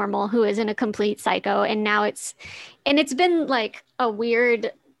normal who isn't a complete psycho. And now it's been like a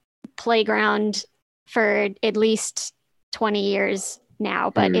weird playground for at least 20 years now,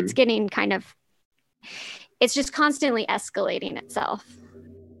 but it's getting it's just constantly escalating itself.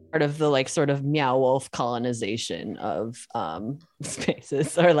 Part of the like sort of meow wolf colonization of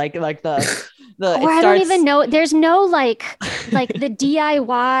spaces, or like the I don't even know. There's no like the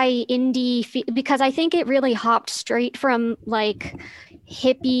DIY indie because I think it really hopped straight from like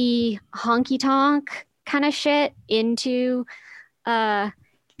hippie honky tonk kind of shit into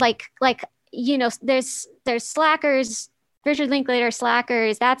like you know, there's Slackers, Richard Linklater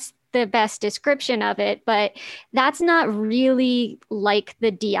Slackers. That's the best description of it, but that's not really like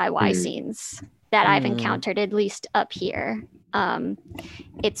the DIY scenes that I've encountered, at least up here.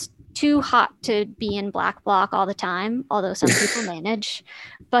 It's too hot to be in Black Bloc all the time, although some people manage.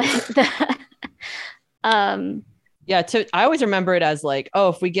 But I always remember it as like, oh,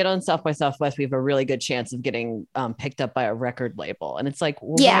 if we get on South by Southwest, we have a really good chance of getting picked up by a record label. And it's like,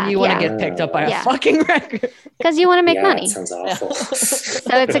 well, why do you want to get picked up by a fucking record? Because you want to make money. That sounds awful.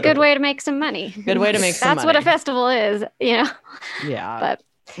 So it's a good way to make some money. Good way to make some money. That's what a festival is, you know? Yeah. But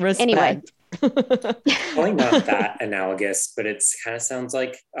respect. Anyway. Probably not that analogous, but it's kind of sounds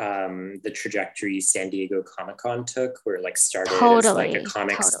like the trajectory San Diego Comic-Con took, where it like started as like a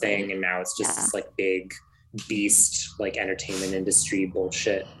comics thing, and now it's just this like big beast like entertainment industry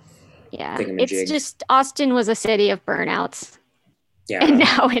bullshit. Yeah, it's just Austin was a city of burnouts. Yeah, and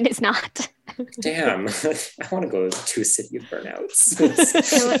now it is not. Damn, I want to go to a city of burnouts.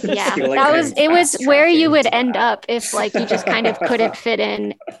 It was where you would end up if like you just kind of couldn't fit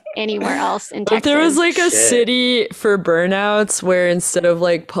in anywhere else in Texas. If there was like a city for burnouts where instead of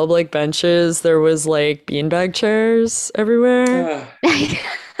like public benches, there was like beanbag chairs everywhere.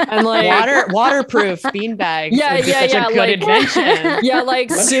 And like waterproof beanbags. Yeah. Such a good like, invention. Yeah,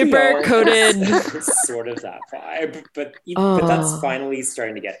 like super coated. Sort of that vibe, but that's finally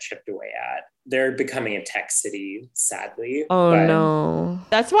starting to get chipped away at. They're becoming a tech city, sadly. No.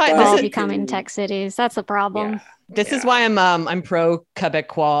 That's why they're all becoming tech cities. That's a problem. Yeah. This is why I'm pro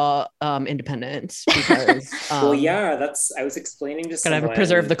Quebecois independence, because I was explaining to someone gotta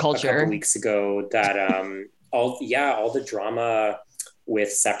preserve the culture a couple weeks ago that all the drama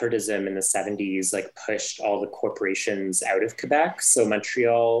with separatism in the 70s like pushed all the corporations out of Quebec. So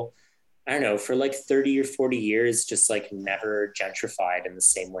Montreal, I don't know, for like 30 or 40 years, just like never gentrified in the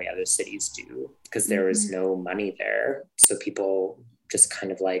same way other cities do, because there was no money there. So people just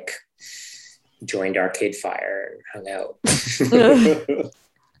kind of like joined Arcade Fire and hung out.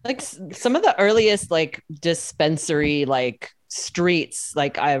 Like some of the earliest like dispensary like streets,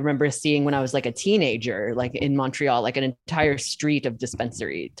 like I remember seeing when I was like a teenager, like in Montreal, like an entire street of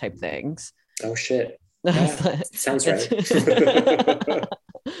dispensary type things. Oh shit. Yeah, sounds right.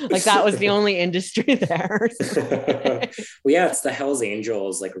 Like that was the only industry there. Well, yeah, it's the Hells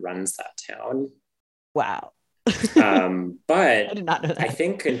Angels like runs that town. Wow. But I did not know that. I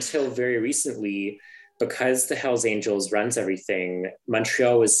think until very recently, because the Hells Angels runs everything,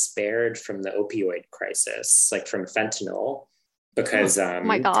 Montreal was spared from the opioid crisis, like from fentanyl, because Oh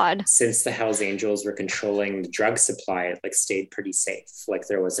my God. since the Hells Angels were controlling the drug supply, it like stayed pretty safe. Like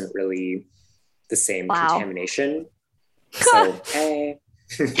there wasn't really the same contamination. So hey.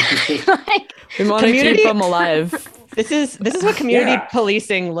 Like, we want to keep them alive. This is what community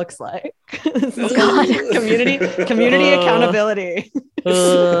policing looks like. community accountability.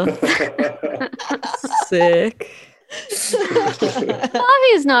 Sick.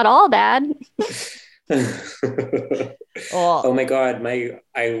 Coffee is not all bad. Oh my God,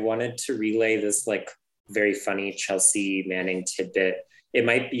 I wanted to relay this like very funny Chelsea Manning tidbit. You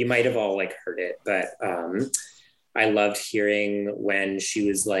might have all like heard it, but I loved hearing when she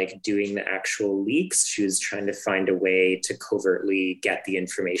was like doing the actual leaks, she was trying to find a way to covertly get the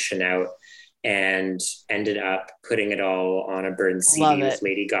information out and ended up putting it all on a burned CD with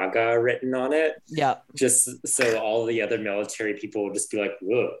Lady Gaga written on it. Yeah. Just so all the other military people would just be like,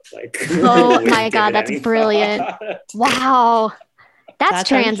 whoa, like. Oh my God, that's brilliant. Wow. That's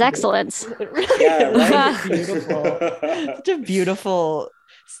trans excellence. Yeah, right. Beautiful. Such a beautiful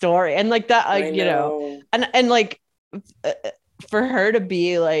story. And like that, like, you know, and like for her to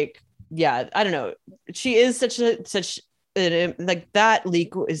be like, yeah, I don't know. She is such like that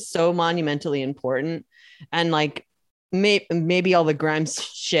leak is so monumentally important. And like maybe all the Grimes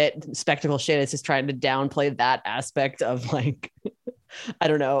shit, spectacle shit is just trying to downplay that aspect of like, I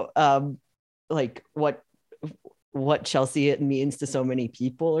don't know, like what Chelsea it means to so many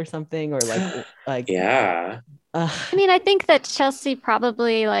people or something, or like yeah. I mean, I think that Chelsea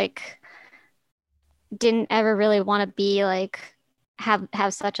probably like didn't ever really want to be like have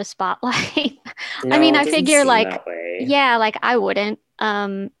such a spotlight. No, I mean, I figure like yeah, like I wouldn't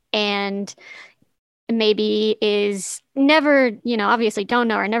and maybe is never, you know, obviously don't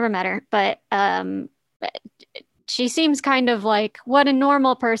know her, never met her, but she seems kind of like what a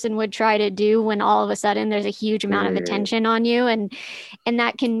normal person would try to do when all of a sudden there's a huge amount of attention on you, and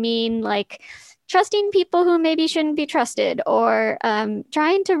that can mean like trusting people who maybe shouldn't be trusted, or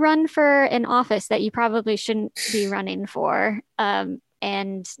trying to run for an office that you probably shouldn't be running for.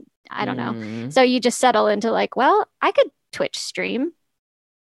 And I don't know. So you just settle into like, well, I could Twitch stream.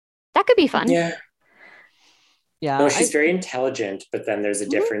 That could be fun. Yeah. Yeah. No, she's very intelligent, but then there's a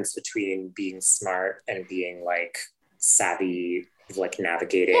difference between being smart and being like savvy, like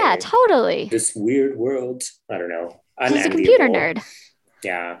navigating. Yeah, totally. This weird world. I don't know. She's a computer nerd.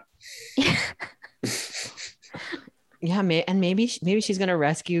 Yeah. Yeah, and maybe she's gonna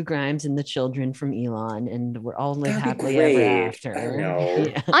rescue Grimes and the children from Elon, and we're all live happily ever after. I know.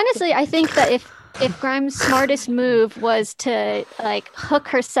 Yeah. Honestly, I think that if Grimes' smartest move was to like hook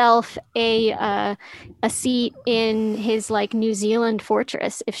herself a seat in his like New Zealand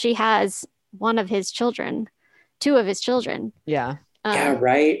fortress, if she has two of his children. Yeah. Yeah,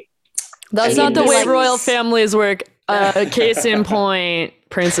 right. That's not the way royal families work. Case in point,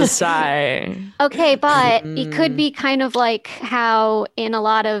 Princess Di. Okay, but it could be kind of like how in a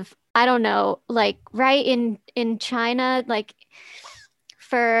lot of, I don't know, like right in China, like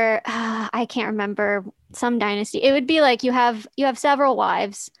for I can't remember some dynasty, it would be like you have several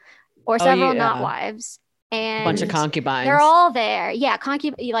wives or several not wives, and a bunch of concubines. They're all there. Yeah,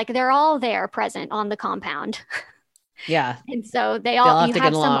 like they're all there present on the compound. Yeah. And so you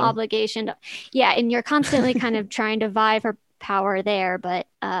have some obligation. And you're constantly kind of trying to vie for power there. But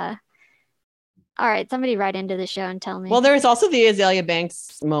all right, somebody write into the show and tell me. Well, there was also the Azalea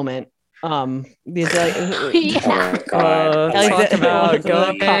Banks moment. The Azalea. Yeah. Oh God. Talk about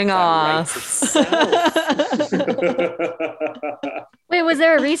going off. Wait, was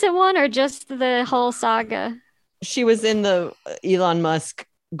there a recent one or just the whole saga? She was in the Elon Musk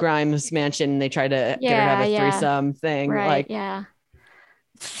Grimes mansion. They tried to get her to have a threesome thing. Right, like, yeah.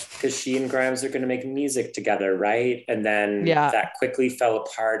 Because she and Grimes are going to make music together, right? And then that quickly fell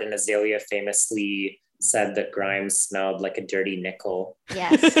apart, and Azalea famously said that Grimes smelled like a dirty nickel.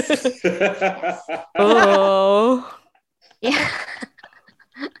 Yes. Oh. Yeah.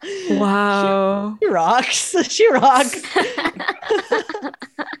 Wow. She rocks. She rocks.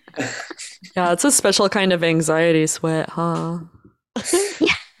 Yeah, it's a special kind of anxiety sweat, huh?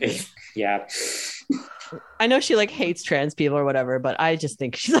 Yeah. I know she like hates trans people or whatever, but I just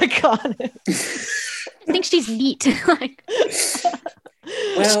think she's iconic. I think she's neat. Like,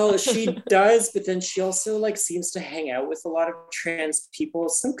 well, she does, but then she also like seems to hang out with a lot of trans people.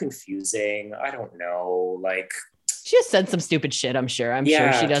 It's so confusing. I don't know. Like, she just said some stupid shit. I'm sure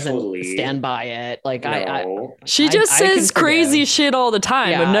she doesn't stand by it. Like, no. She just says crazy shit all the time.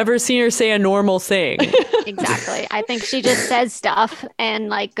 Yeah. I've never seen her say a normal thing. exactly. I think she just says stuff and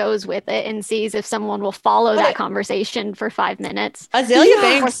like goes with it and sees if someone will follow that conversation for 5 minutes. Azalea before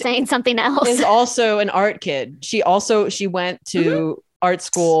Banks saying something else. is also an art kid. She went to art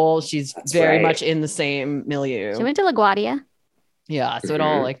school. She's very much in the same milieu. She went to LaGuardia. Yeah, so it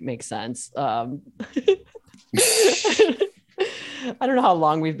all like makes sense. I don't know how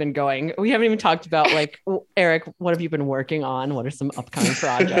long we've been going. We haven't even talked about like, Eric, what have you been working on? What are some upcoming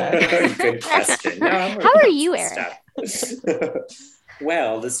projects? Good question. No, how are you, Eric?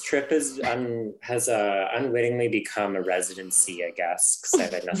 Well, this trip has unwittingly become a residency, I guess, because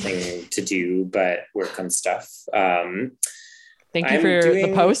I've had nothing to do but work on stuff. Thank you for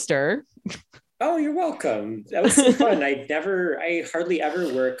the poster. Oh, you're welcome. That was so fun. I hardly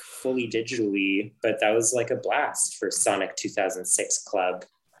ever work fully digitally, but that was like a blast for Sonic 2006 Club.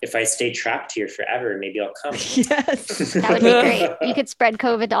 If I stay trapped here forever, maybe I'll come. Yes. That would be great. You could spread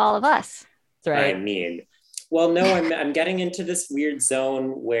COVID to all of us. That's right. I mean, well, no, I'm getting into this weird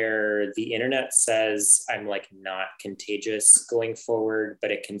zone where the internet says I'm like not contagious going forward,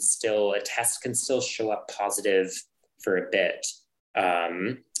 but a test can still show up positive for a bit.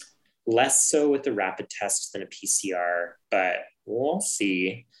 Less so with the rapid test than a PCR, but we'll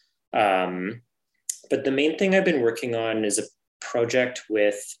see. But the main thing I've been working on is a project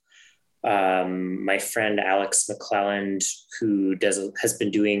with my friend Alex McClelland, who has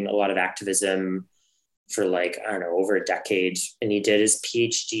been doing a lot of activism for like, I don't know, over a decade. And he did his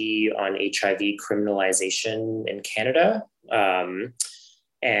PhD on HIV criminalization in Canada.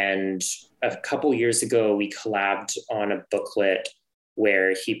 And a couple years ago, we collabed on a booklet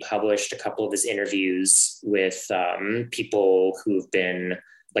where he published a couple of his interviews with people who've been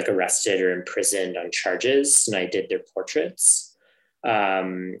like arrested or imprisoned on charges, and I did their portraits.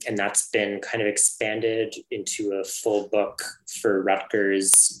 And that's been kind of expanded into a full book for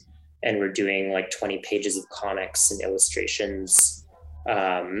Rutgers, and we're doing like 20 pages of comics and illustrations,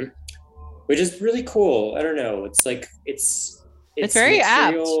 which is really cool. I don't know. It's like, it's very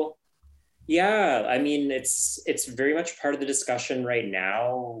material. apt. Yeah, I mean, it's very much part of the discussion right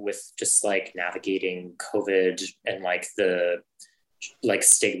now with just like navigating COVID and like the like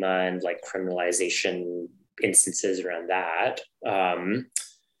stigma and like criminalization instances around that.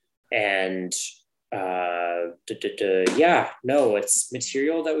 Yeah, no, it's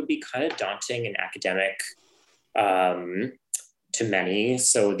material that would be kind of daunting and academic to many.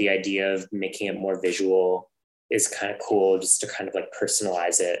 So the idea of making it more visual is kind of cool, just to kind of like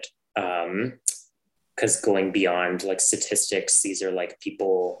personalize it. Because going beyond like statistics, these are like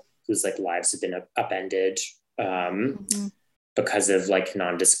people whose like lives have been upended because of like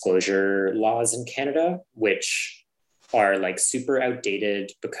non-disclosure laws in Canada, which are like super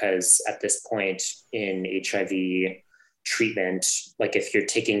outdated, because at this point in HIV treatment, like if you're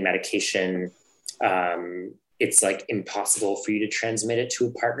taking medication, it's like impossible for you to transmit it to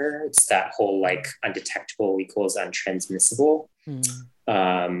a partner. It's that whole like undetectable equals untransmissible.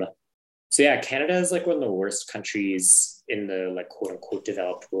 So yeah, Canada is like one of the worst countries in the like quote unquote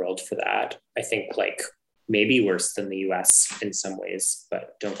developed world for that. I think like maybe worse than the US in some ways,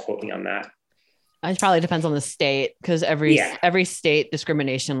 but don't quote me on that. It probably depends on the state, because every state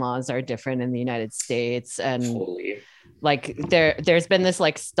discrimination laws are different in the United States. And totally. Like there's been this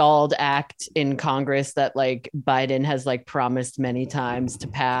like stalled act in Congress that like Biden has like promised many times to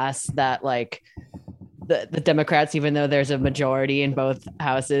pass, that like the Democrats, even though there's a majority in both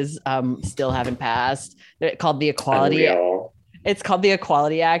houses, still haven't passed. It's called the Equality. It's called the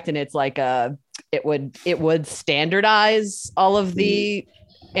Equality Act, and it's like it would standardize all of the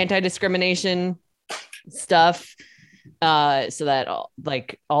anti-discrimination stuff, so that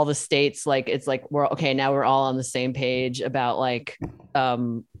like all the states, like it's like we're okay now, we're all on the same page about like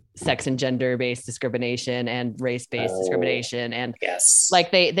sex and gender based discrimination and race based discrimination. And yes, like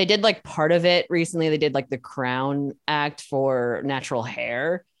they did like part of it recently. They did like the Crown Act for natural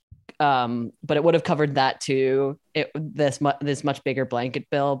hair, but it would have covered that too. This much bigger blanket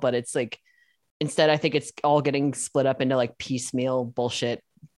bill, but it's like instead I think it's all getting split up into like piecemeal bullshit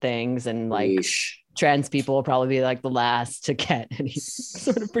things, and like trans people will probably be like the last to get any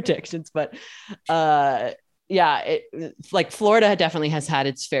sort of protections. But yeah, like Florida definitely has had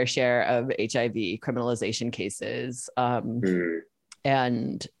its fair share of HIV criminalization cases.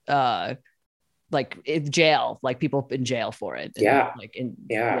 And like in jail, like people in jail for it. Yeah. Like in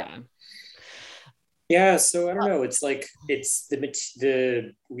So I don't know. It's like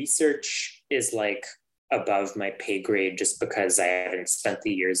the research is like above my pay grade just because I haven't spent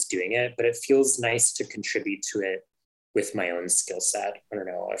the years doing it, but it feels nice to contribute to it with my own skill set. I don't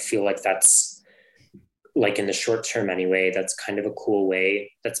know. I feel like that's like in the short term anyway, that's kind of a cool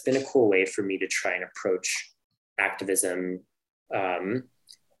way. That's been a cool way for me to try and approach activism.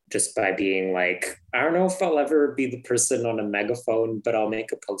 Just by being like, I don't know if I'll ever be the person on a megaphone, but I'll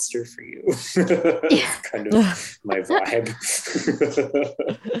make a poster for you. That's kind of my vibe.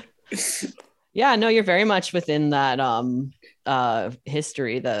 Yeah, no, you're very much within that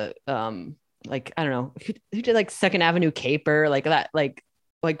history. The like, I don't know, who did like Second Avenue Caper, like that, like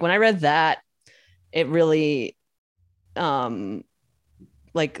when I read that, it really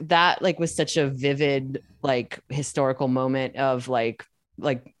like that like was such a vivid like historical moment of like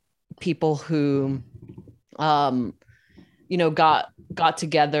people who you know got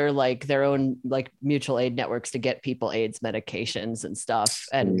together like their own like mutual aid networks to get people AIDS medications and stuff,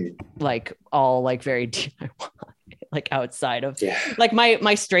 and like all like very DIY, like outside of like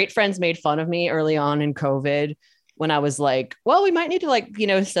my straight friends made fun of me early on in COVID when I was like, well, we might need to like, you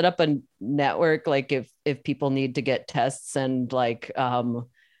know, set up a network like if people need to get tests and like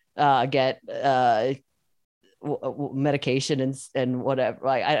get medication and whatever.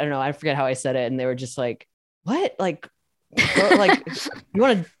 Like, I don't know, I forget how I said it, and they were just like, what, like you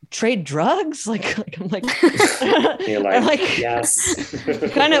want to trade drugs, like I'm like, you're like, like yes, we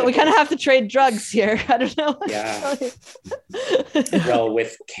kind of have to trade drugs here. I don't know. Yeah. Well,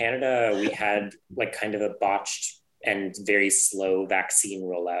 with Canada, we had like kind of a botched and very slow vaccine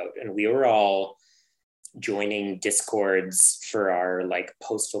rollout, and we were all joining discords for our like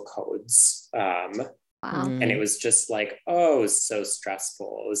postal codes. And it was just like, oh, it was so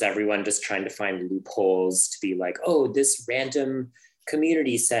stressful. It was everyone just trying to find loopholes to be like, oh, this random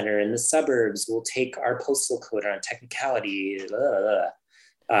community center in the suburbs will take our postal code on technicality.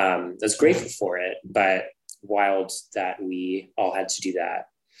 I was grateful for it, but wild that we all had to do that.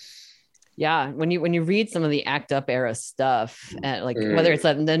 Yeah, when you read some of the ACT UP era stuff, and like whether it's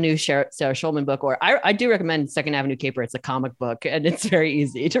the new Sarah Schulman book, or I do recommend Second Avenue Caper. It's a comic book and it's very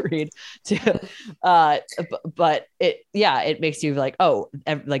easy to read too. But it makes you like, oh,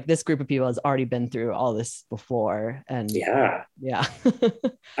 like this group of people has already been through all this before, and yeah.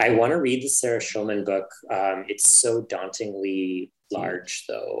 I want to read the Sarah Schulman book. It's so dauntingly large,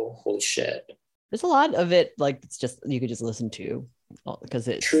 though. Holy shit! There's a lot of it like it's just you could just listen to. Because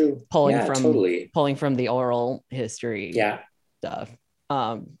it's true, pulling from the oral history stuff.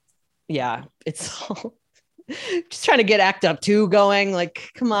 It's all just trying to get ACT UP 2 going, like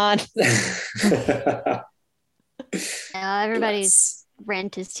come on. Everybody's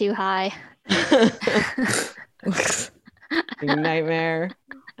rent is too high. Nightmare.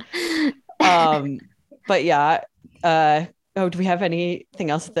 But yeah, oh, do we have anything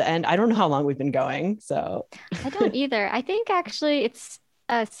else at the end? I don't know how long we've been going, so. I don't either. I think actually it's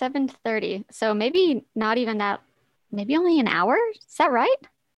 7:30, so maybe not even that. Maybe only an hour. Is that right?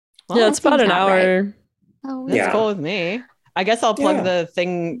 Well, yeah, it's about an hour. Right. Oh, that's cool with me. I guess I'll plug the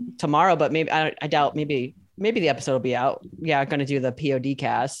thing tomorrow, but maybe I doubt maybe the episode will be out. Yeah, I'm going to do the POD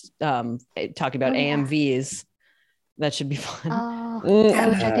cast, talking about AMVs. That should be fun. Oh, I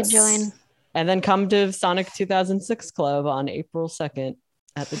wish I could join. And then come to Sonic 2006 Club on April 2nd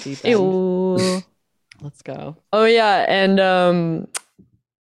at the Deep End. Ew. Let's go. Oh, yeah. And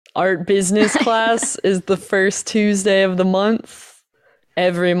art business class is the first Tuesday of the month,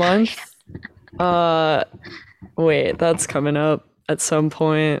 every month. Wait, that's coming up at some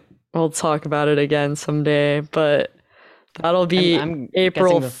point. We'll talk about it again someday, but that'll be I'm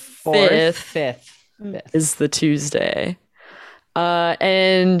April 5th. 5th is the Tuesday.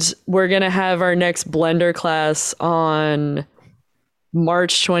 And we're going to have our next Blender class on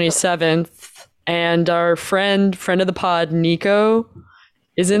March 27th. And our friend of the pod, Nico,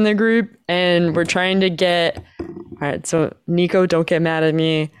 is in the group. And we're trying to get... All right, so Nico, don't get mad at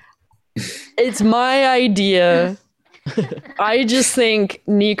me. It's my idea. I just think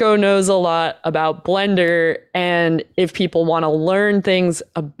Nico knows a lot about Blender. And if people want to learn things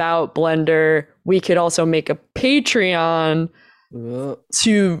about Blender, we could also make a Patreon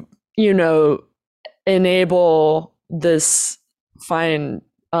to, you know, enable this fine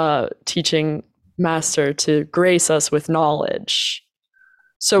teaching master to grace us with knowledge.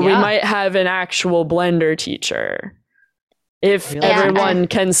 So we might have an actual Blender teacher if everyone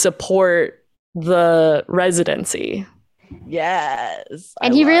can support the residency. Yes.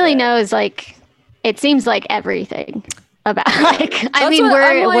 And he really knows, like, it seems like everything. about like I That's mean what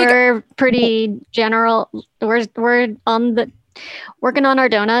I'm like- we're pretty general. We're on the working on our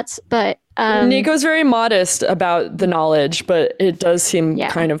donuts, but Nico's very modest about the knowledge, but it does seem Yeah.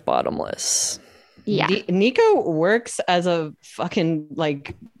 kind of bottomless. yeah. Nico works as a fucking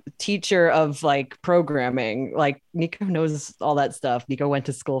like teacher of like programming. Like Nico knows all that stuff. Nico went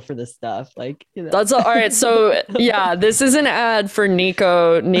to school for this stuff. Like, you know. That's all right. So yeah, this is an ad for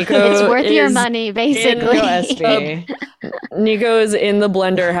Nico. Nico It's worth your is money, Nico basically. SB. Nico is in the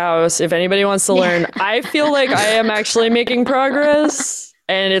Blender house. If anybody wants to learn, I feel like I am actually making progress,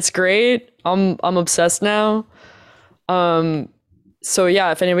 and it's great. I'm obsessed now. So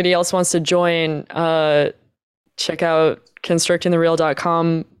yeah, if anybody else wants to join, check out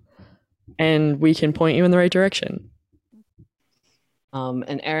constructingthereal.com, and we can point you in the right direction.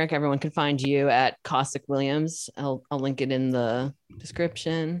 And Eric, everyone can find you at Kostiuk Williams. I'll link it in the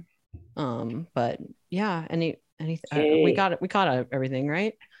description. But yeah, we got it. We caught everything,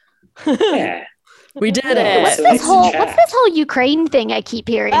 right? Yeah. We did What's it. what's this whole Ukraine thing I keep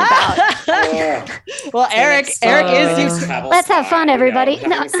hearing about? Well, Eric is Let's have fun, everybody.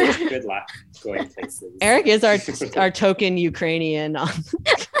 No. Good luck going places. Eric is our token Ukrainian.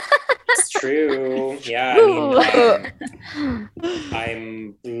 It's true. Yeah.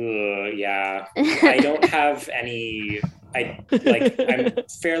 Yeah. I don't have any. I'm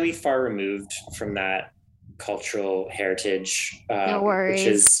fairly far removed from that cultural heritage. No worries.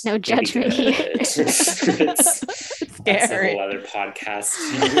 Which is No judgment here. That's a whole other podcast.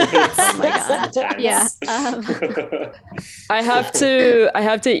 Oh my God. Yeah. I have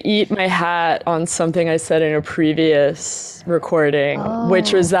to eat my hat on something I said in a previous recording,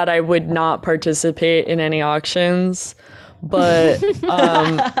 which was that I would not participate in any auctions, but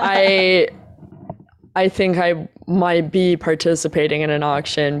I think I might be participating in an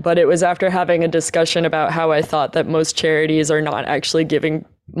auction, but it was after having a discussion about how I thought that most charities are not actually giving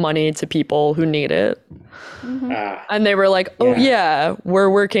money to people who need it. Mm-hmm. And they were like, oh yeah, we're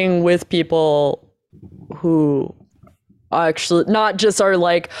working with people who actually not just are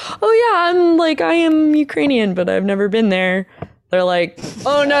like, oh yeah, I am Ukrainian, but I've never been there. They're like,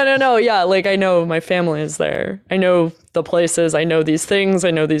 oh no, yeah, like I know my family is there. I know the places, I know these things,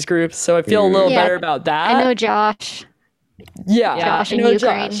 I know these groups. So I feel a little better about that. I know Josh. Yeah, Josh I in know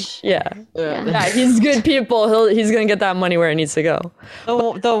Ukraine. Josh. Yeah, he's good people. He's gonna get that money where it needs to go.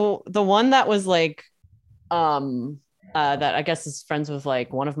 The one that was like, that I guess is friends with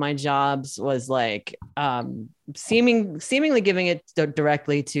like one of my jobs was like, seemingly giving it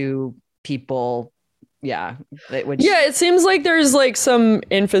directly to people. Yeah. It seems like there's like some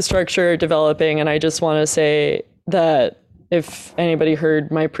infrastructure developing, and I just want to say that if anybody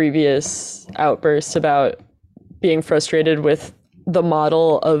heard my previous outburst about being frustrated with the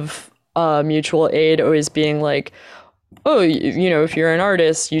model of mutual aid always being like, oh, if you're an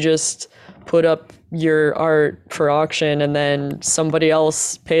artist, you just put up your art for auction and then somebody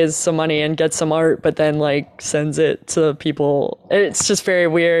else pays some money and gets some art, but then like sends it to people. It's just very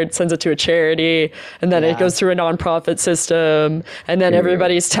weird. Sends it to a charity, and then it goes through a nonprofit system, and then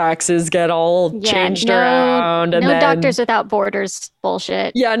everybody's taxes get all changed around. And no then Doctors Without Borders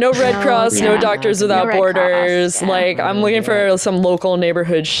bullshit. Yeah, no Red Cross, no Doctors Without Red Borders. Cross, yeah. Like I'm looking for some local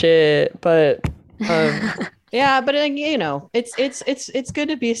neighborhood shit, but yeah, but it's good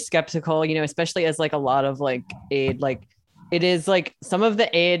to be skeptical, especially as like a lot of like aid, like it is like some of the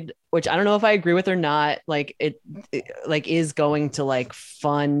aid, which I don't know if I agree with or not, like it like is going to like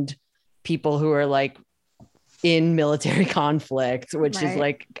fund people who are like in military conflict, which is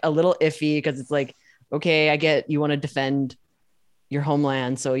like a little iffy because it's like, okay, I get you want to defend your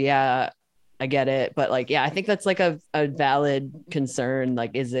homeland, so yeah, I get it, but like, yeah, I think that's like a valid concern.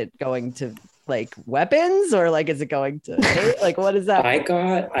 Like, is it going to like weapons, or like is it going to like what is that? I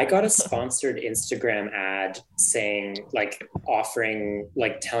got a sponsored Instagram ad saying like offering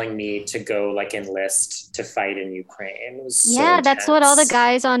like telling me to go like enlist to fight in Ukraine. It was so that's what all the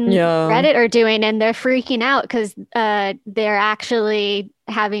guys on Reddit are doing, and they're freaking out because they're actually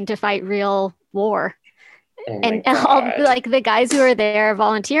having to fight real war. And all like the guys who are there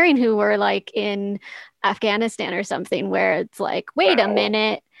volunteering who were like in Afghanistan or something, where it's like, wait a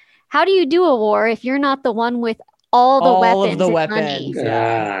minute, how do you do a war if you're not the one with all the weapons?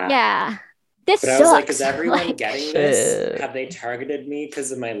 Yeah. This sucks. I was like, is everyone getting this? Have they targeted me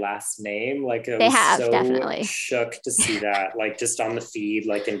because of my last name? Like, I was so definitely shook to see that, like, just on the feed,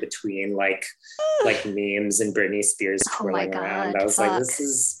 like in between, like memes and Britney Spears twirling around. I was like, this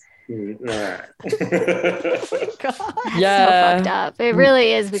is. So fucked up. It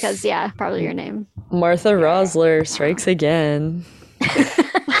really is because probably your name. Martha Rosler strikes again.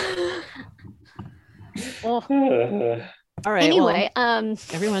 Oh. All right. Anyway,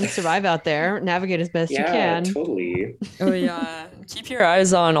 everyone survive out there, navigate as best you can. Totally. Oh yeah, keep your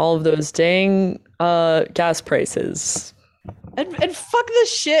eyes on all of those dang gas prices. And fuck the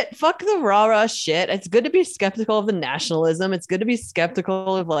shit. Fuck the rah-rah shit. It's good to be skeptical of the nationalism. It's good to be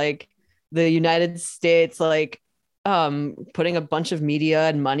skeptical of like the United States, like putting a bunch of media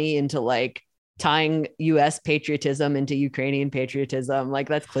and money into like tying US patriotism into Ukrainian patriotism. Like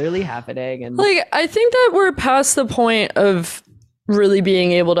that's clearly happening. And like, I think that we're past the point of really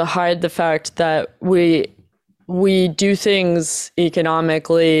being able to hide the fact that we do things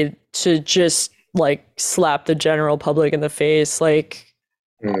economically to just like slap the general public in the face, like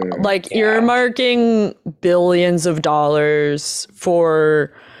earmarking billions of dollars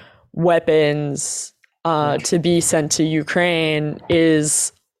for weapons to be sent to Ukraine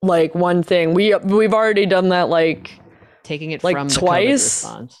is like one thing. We've already done that, like taking it like from twice, the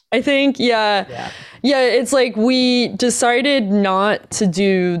COVID response. I think. Yeah. It's like we decided not to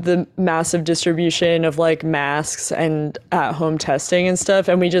do the massive distribution of like masks and at-home testing and stuff,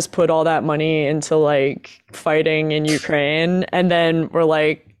 and we just put all that money into like fighting in Ukraine, and then we're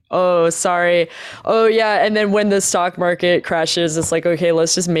like, oh, sorry. Oh, yeah. And then when the stock market crashes, it's like, okay,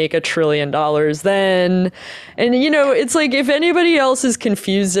 let's just make $1 trillion then. And, you know, it's like if anybody else is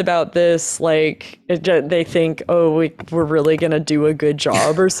confused about this, like they think, oh, we're really going to do a good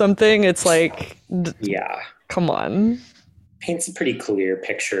job or something. It's like, come on. Paints a pretty clear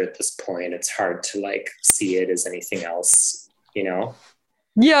picture at this point. It's hard to like see it as anything else, you know?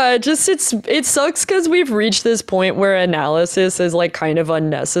 Yeah, it sucks because we've reached this point where analysis is like kind of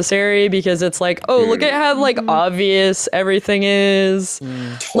unnecessary because it's like, oh, look at how like obvious everything is.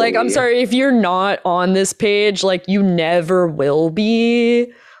 Totally. Like, I'm sorry, if you're not on this page, like you never will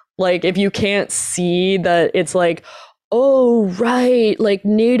be. Like, if you can't see that it's like, oh, right, like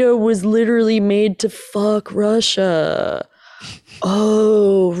NATO was literally made to fuck Russia.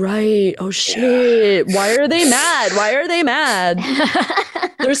 Oh, right. Oh, shit. Yeah. Why are they mad?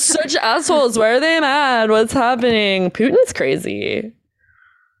 They're such assholes. Why are they mad? What's happening? Putin's crazy.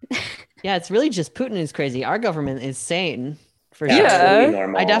 Yeah, it's really just Putin is crazy. Our government is sane. For sure.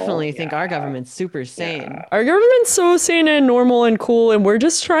 Totally I definitely think our government's super sane. Yeah. Our government's so sane and normal and cool, and we're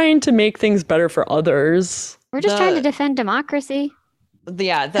just trying to make things better for others. We're just trying to defend democracy.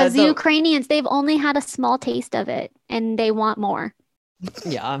 Yeah, because the Ukrainians, they've only had a small taste of it and they want more.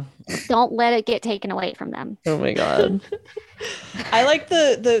 Yeah. Don't let it get taken away from them. Oh my God. I like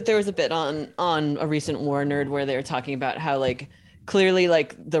there was a bit on a recent War Nerd where they were talking about how like clearly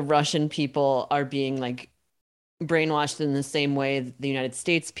like the Russian people are being like brainwashed in the same way the United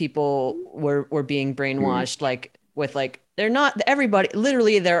States people were being brainwashed, like with like they're not everybody,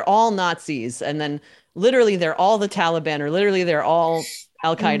 literally they're all Nazis, and then literally they're all the Taliban, or literally they're all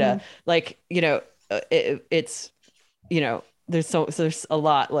Al Qaeda. Like, you know, it's, you know, there's a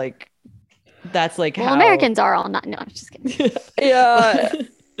lot like that's like how Americans are all not. No, I'm just kidding. Yeah.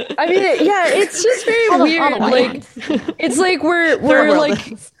 I mean, yeah, it's just very weird. Like, it's like we're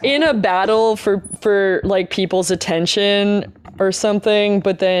like in a battle for like people's attention or something.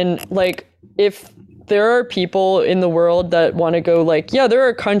 But then like if there are people in the world that want to go like, yeah, there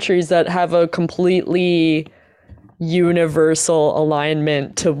are countries that have a completely universal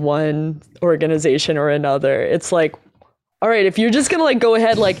alignment to one organization or another. It's like, all right, if you're just gonna like go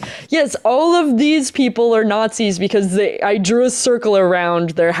ahead, like, yes, all of these people are Nazis because I drew a circle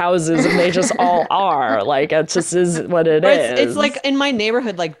around their houses and they just all are. Like, it just is what it is. It's like in my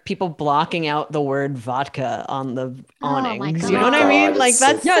neighborhood, like people blocking out the word vodka on the awnings. You know what I mean? Like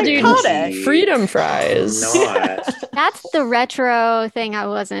that's psychotic. Dude, freedom fries. That's the retro thing I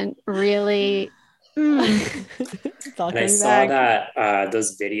wasn't really. And I saw that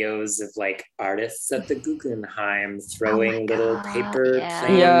those videos of like artists at the Guggenheim throwing little paper planes for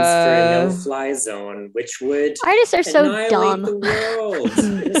a no-fly zone, which would artists are so dumb. The world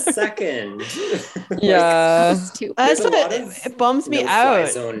in a second. Yeah, that's what it bums me out.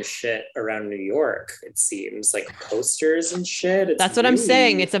 No-fly zone shit around New York. It seems like posters and shit. That's what I'm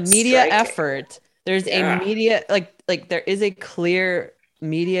saying. It's a media effort. There's a media like there is a clear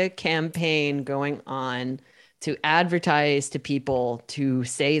media campaign going on to advertise to people to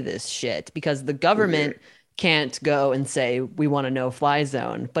say this shit, because the government can't go and say we want a no-fly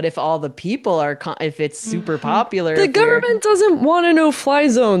zone. But if all the people are if it's super popular, the government doesn't want a no-fly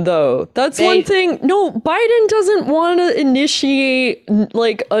zone though. That's one thing. No, Biden doesn't want to initiate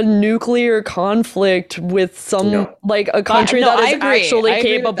like a nuclear conflict with like a country that is actually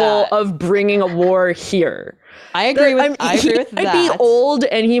capable of bringing a war here. I agree with He that. might be old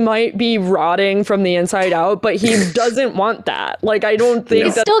and he might be rotting from the inside out, but he doesn't want that. Like, I don't think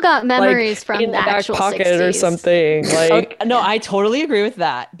He's that, still got memories like, from in the the back actual pocket 60s. or something. Like, Okay, no, I totally agree with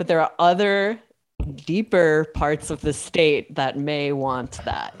that. But there are other deeper parts of the state that may want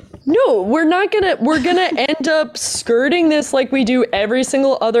that. no, we're gonna end up skirting this like we do every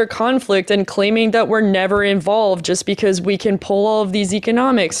single other conflict and claiming that we're never involved just because we can pull all of these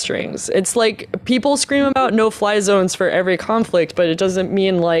economic strings. It's like people scream about no-fly zones for every conflict, but it doesn't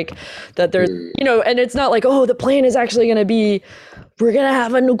mean like that there's, and it's not like, oh, the plan is actually gonna be, we're gonna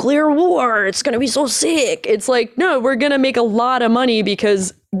have a nuclear war, it's gonna be so sick. It's like, no, we're gonna make a lot of money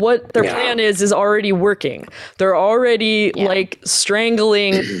because what their plan is already working. They're already like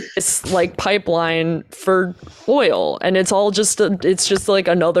strangling this like pipeline for oil, and it's all just it's just like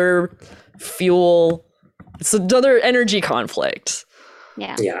another fuel, it's another energy conflict.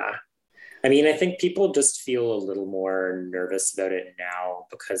 Yeah. I mean, I think people just feel a little more nervous about it now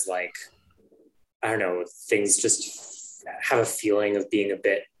because, like, I don't know, things just have a feeling of being a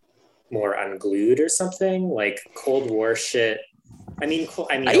bit more unglued or something. Like Cold War shit. I mean,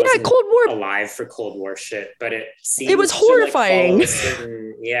 I wasn't Cold War alive for Cold War shit, but it was horrifying.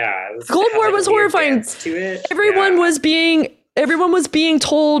 Cold War was horrifying. Everyone was being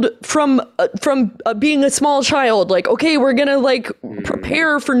told from being a small child, like, okay, we're gonna like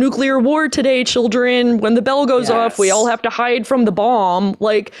prepare for nuclear war today, children. When the bell goes off, we all have to hide from the bomb.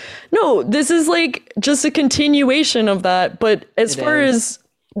 Like, no, this is like just a continuation of that. But as far as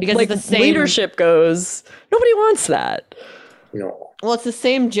because like the same leadership goes, nobody wants that. No. Well, it's the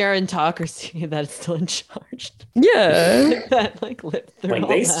same gerontocracy that's still in charge. Yeah. That like lived through Like all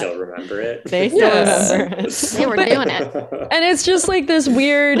they that. still remember it. They still remember it. They were doing it. And it's just like this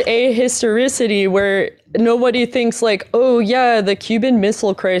weird ahistoricity where nobody thinks like, oh yeah, the Cuban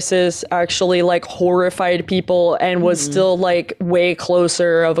Missile Crisis actually like horrified people and was still like way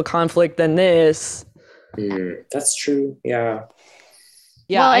closer of a conflict than this. That's true. Yeah.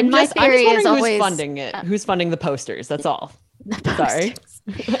 Yeah, Well, I'm and my just theory wondering is who's always funding it. Who's funding the posters? That's all. Sorry.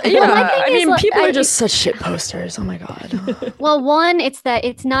 Yeah, I is, mean, like, people are just such shit posters. Oh my god. Well, one, it's that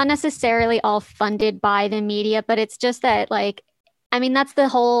it's not necessarily all funded by the media, but it's just that, like, I mean, that's the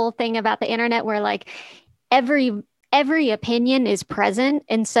whole thing about the internet where like every opinion is present,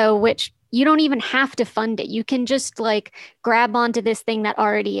 and so which you don't even have to fund it. You can just like grab onto this thing that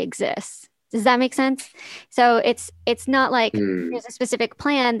already exists. Does that make sense? So it's not like there's a specific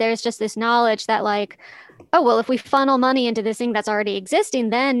plan. There's just this knowledge that like, oh, well, if we funnel money into this thing that's already existing,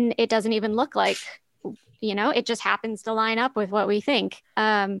 then it doesn't even look like, it just happens to line up with what we think.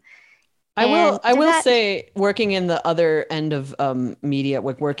 I will say, working in the other end of media,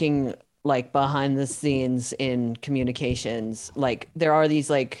 like working like behind the scenes in communications, like there are these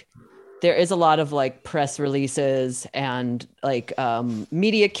like, there is a lot of like press releases and like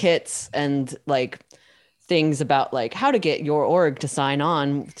media kits and like things about like how to get your org to sign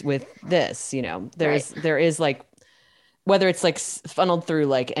on with this, there is like, whether it's like funneled through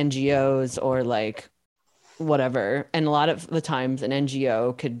like NGOs or like whatever. And a lot of the times an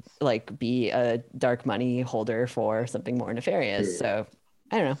NGO could like be a dark money holder for something more nefarious. So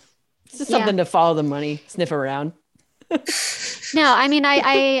I don't know. It's just something to follow the money, sniff around. No, I mean,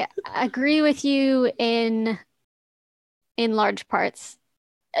 I agree with you in large parts,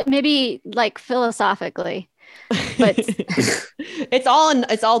 maybe like philosophically, but it's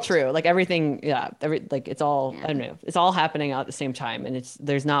all true. Like everything. Yeah. It's all, I don't know. It's all happening at the same time. And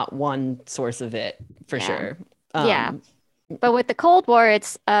there's not one source of it for sure. But with the Cold War,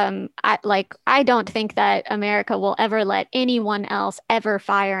 it's I don't think that America will ever let anyone else ever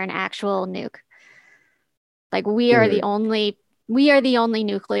fire an actual nuke. Like we are the only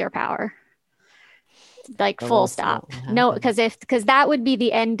nuclear power. Like full stop. No, because that would be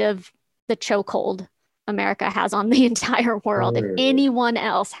the end of the chokehold America has on the entire world if anyone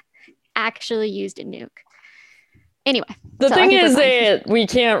else actually used a nuke. Anyway, the thing is that we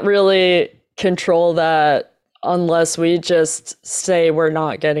can't really control that unless we just say we're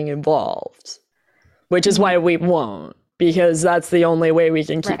not getting involved, which is why we won't, because that's the only way we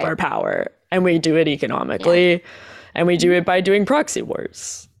can keep our power. And we do it economically, and we do it by doing proxy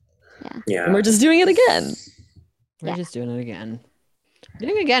wars. Yeah. And we're just doing it again. We're just doing it again.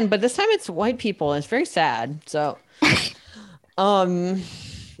 Doing it again, but this time it's white people, and it's very sad. So, I mean,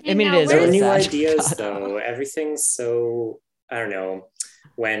 it is. There are new ideas, though. Everything's so, I don't know.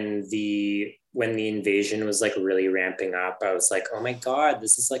 When the invasion was like really ramping up, I was like, oh my God,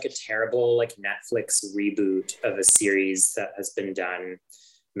 this is like a terrible like Netflix reboot of a series that has been done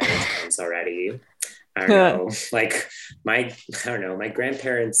many times already. I don't know, like I don't know, my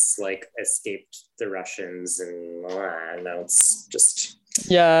grandparents like escaped the Russians and now it's just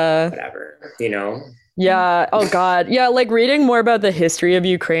whatever, you know? Yeah. Oh God. Yeah. Like reading more about the history of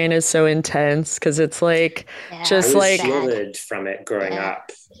Ukraine is so intense because it's like just I was like shielded from it growing up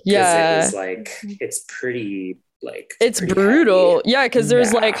because yeah, it was like it's pretty like it's pretty brutal. heavy. Yeah, because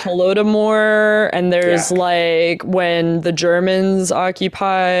there's like Holodomor and there's like when the Germans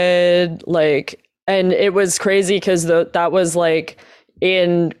occupied like, and it was crazy because that was like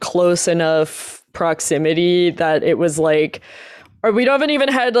in close enough proximity that it was like, or we haven't even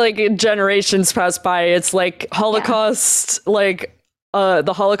had like generations pass by. It's like Holocaust, like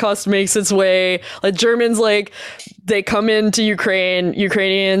the Holocaust makes its way. Like Germans, like they come into Ukraine.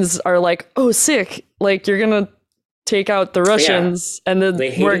 Ukrainians are like, oh, sick! Like you're gonna take out the Russians, and then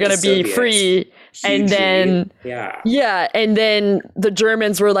we're gonna be free. And then and then the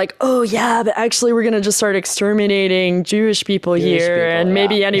Germans were like, oh yeah, but actually we're gonna just start exterminating Jewish people here, and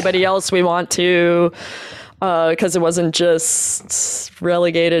maybe anybody else we want to. Because it wasn't just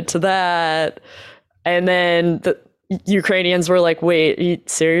relegated to that. And then the Ukrainians were like, wait,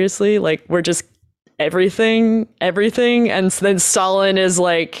 seriously? Like, we're just everything? And then Stalin is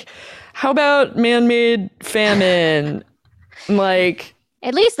like, how about man-made famine? Like...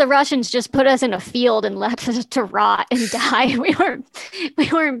 At least the Russians just put us in a field and left us to rot and die. We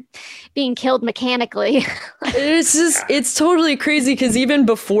weren't being killed mechanically. It's totally crazy because even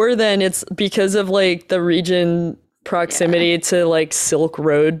before then, it's because of like the region proximity to like Silk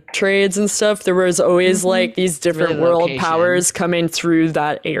Road trades and stuff. There was always like these different world powers coming through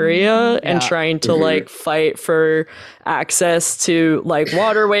that area and trying to like fight for access to like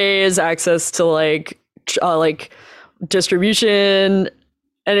waterways, access to like distribution.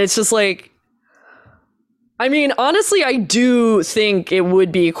 And it's just like, I mean, honestly, I do think it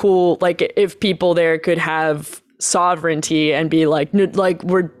would be cool, like, if people there could have sovereignty and be like,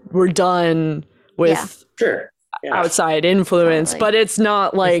 we're done with outside influence, but it's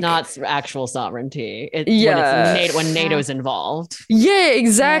not like it's not actual sovereignty. When NATO's involved. Yeah,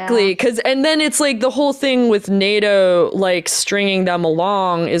 exactly. And then it's like the whole thing with NATO, like stringing them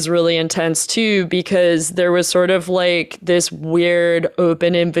along is really intense too, because there was sort of like this weird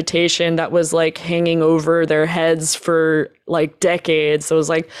open invitation that was like hanging over their heads for like decades. So it was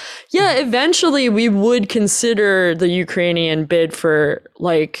like, yeah, eventually we would consider the Ukrainian bid for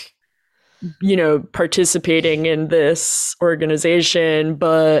like, you know, participating in this organization,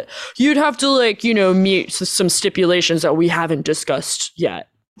 but you'd have to like, you know, meet some stipulations that we haven't discussed yet.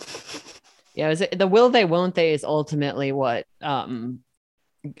 Yeah, the will they, won't they is ultimately what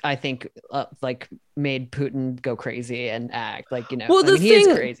I think like made Putin go crazy and act like, you know, well, he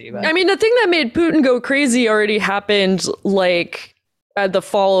is crazy. But... I mean, the thing that made Putin go crazy already happened like at the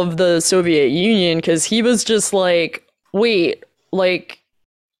fall of the Soviet Union, because he was just like, wait, like,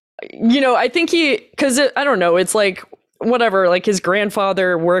 you know, I think because I don't know, it's like, whatever, like his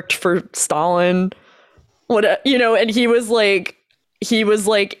grandfather worked for Stalin, you know, and he was like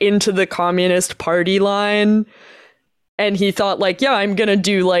into the Communist Party line, and he thought like, yeah, I'm gonna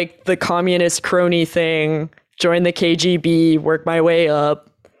do like the communist crony thing, join the KGB, work my way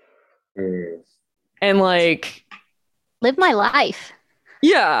up, and like live my life.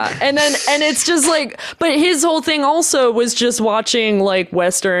 Yeah, and it's just like, but his whole thing also was just watching like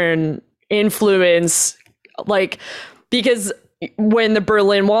Western influence, like, because when the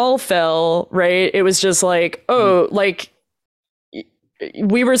Berlin Wall fell, right, it was just like, oh, like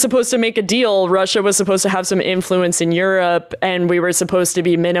we were supposed to make a deal. Russia was supposed to have some influence in Europe, and we were supposed to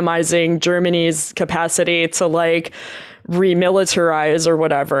be minimizing Germany's capacity to like remilitarize or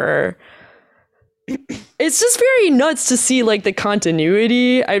whatever. It's just very nuts to see like the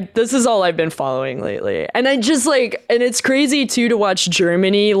continuity. This is all I've been following lately. And I just like, and it's crazy too to watch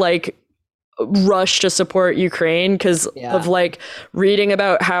Germany like rush to support Ukraine because of like reading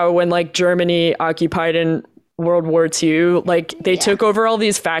about how when like Germany occupied in World War II, like they took over all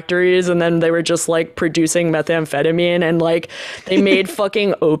these factories and then they were just like producing methamphetamine and like they made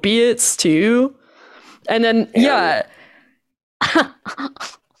fucking opiates too. And then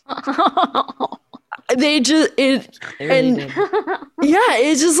they just it's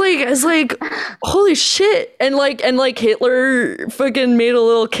like holy shit. And like Hitler fucking made a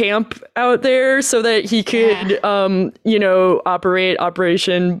little camp out there so that he could you know, operate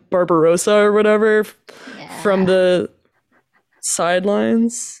Operation Barbarossa or whatever from the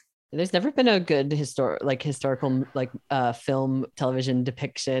sidelines. There's never been a good historical film television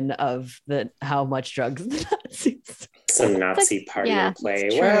depiction of how much drugs the Nazis. some Nazi party play.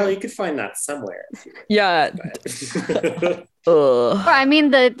 Well, you could find that somewhere. Yeah. Or, I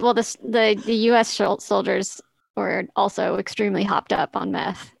mean, the U.S. soldiers were also extremely hopped up on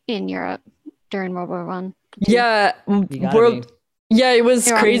meth in Europe during World War One. Yeah, it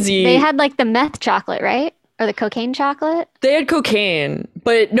was crazy. They had like the meth chocolate, right? Or the cocaine chocolate? They had cocaine,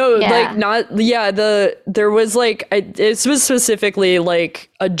 but no, like not. Yeah, there was like this was specifically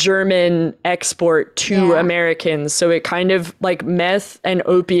like a German export to Americans, so it kind of like meth and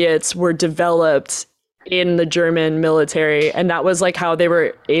opiates were developed in the German military, and that was like how they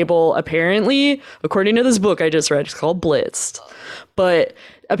were able, apparently, according to this book I just read, it's called Blitzed, but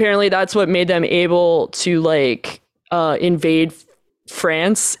apparently that's what made them able to like invade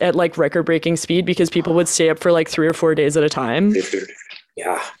France at like record-breaking speed, because people would stay up for like 3 or 4 days at a time.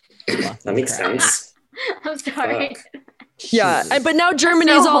 Yeah, that makes sense. I'm sorry. Yeah, but now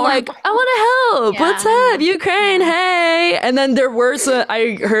Germany's all like, I want to help. What's up, Ukraine? Hey. And then there were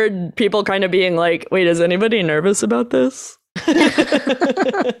I heard people kind of being like, wait, is anybody nervous about this?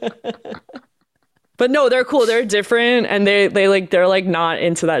 But no, they're cool. They're different, and they're like not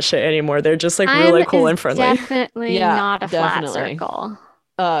into that shit anymore. They're just like really cool and friendly. Definitely not a flat circle.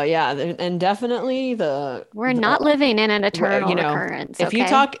 And definitely we're not living in an eternal recurrence. If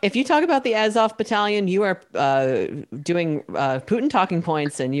you talk about the Azov battalion, you are doing Putin talking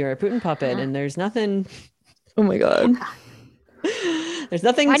points, and you're a Putin puppet, and there's nothing. Oh my god. There's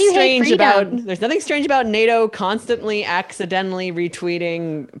nothing strange about NATO constantly accidentally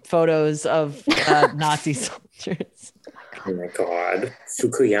retweeting photos of Nazi soldiers. Oh my god.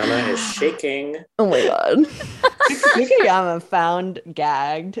 Fukuyama is shaking. Oh my god. Fukuyama found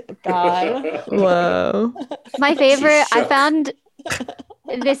gagged. God. Wow. My favorite, I found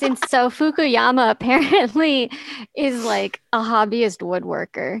this so Fukuyama apparently is like a hobbyist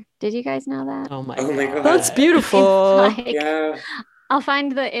woodworker. Did you guys know that? Oh my god. That's beautiful. Yeah. I'll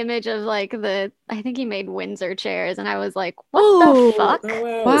find the image of like I think he made Windsor chairs, and I was like, what the fuck? Oh,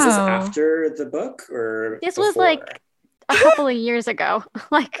 wow. Was this after the book or this before? was like a couple of years ago.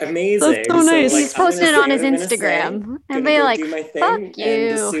 Like amazing. That's so nice. He's posted it on his Instagram and be like, fuck you.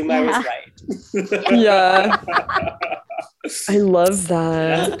 And assume I was right. Yeah. I love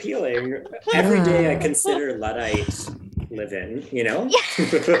that. That's appealing. Every day I consider Luddite living, you know?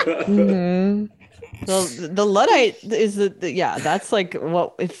 Mm-hmm. Well, the Luddite is that's like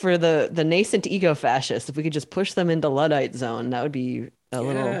what for the nascent eco-fascists. If we could just push them into Luddite zone, that would be a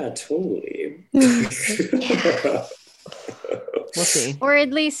little. Yeah, totally. We'll see. Or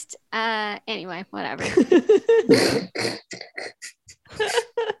at least, anyway, whatever.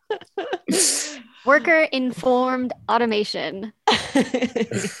 Worker informed automation.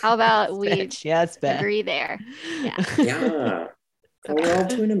 How about we agree there? Yeah. Yeah. We're all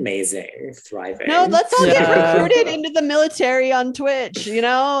doing amazing, thriving. No, let's all get recruited into the military on Twitch,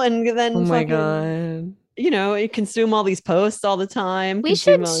 and then oh my god, you consume all these posts all the time. We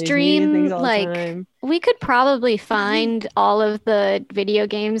should stream we could probably find all of the video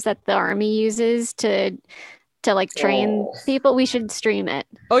games that the army uses to like train people. We should stream it.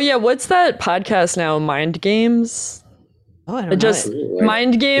 Oh yeah, what's that podcast now? Mind Games. Oh, I don't know.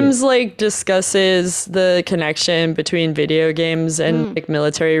 Mind Games like discusses the connection between video games and like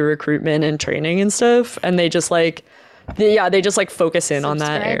military recruitment and training and stuff, and they just focus in on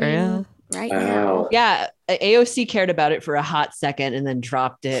that area. Right now. Yeah, AOC cared about it for a hot second and then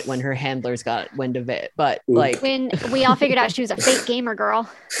dropped it when her handlers got wind of it. But like when we all figured out she was a fake gamer girl.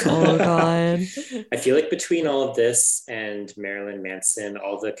 Oh god. I feel like between all of this and Marilyn Manson,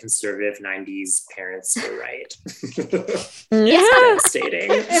 all the conservative 90s parents were right. Yeah.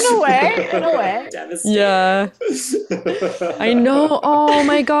 Devastating. In a way. Devastating. Yeah. I know. Oh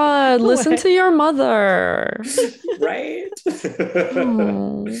my god. Listen to your mother. Right?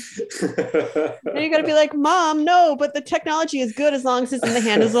 Oh. And you gotta be like, Mom, no, but the technology is good as long as it's in the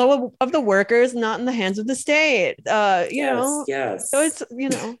hands of the workers, not in the hands of the state. Yes. So it's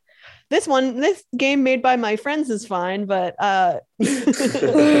this game made by my friends is fine, but I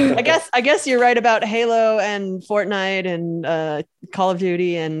guess you're right about Halo and Fortnite and Call of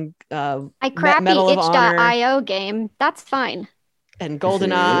Duty and Medal of Honor. itch.io game. That's fine. And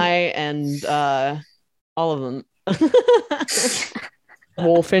GoldenEye and all of them.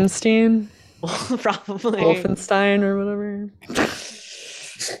 Wolfenstein. Probably Wolfenstein or whatever.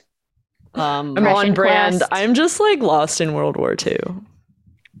 I'm Russian on brand. Quest. I'm just like lost in World War II.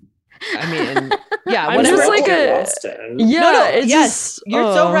 I mean, yeah, I'm just like you're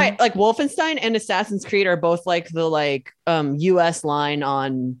so right. Like Wolfenstein and Assassin's Creed are both like the US line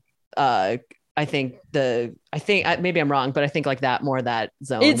on I think maybe I'm wrong, but I think like that more that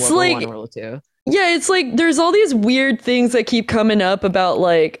zone. It's World like War I, World War II. Yeah, it's like there's all these weird things that keep coming up about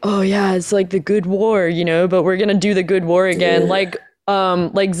like, oh yeah, it's like the good war, you know, but we're gonna do the good war again. Like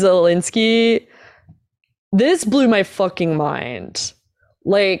Zelensky. This blew my fucking mind.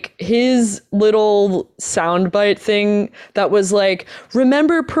 Like his little soundbite thing that was like,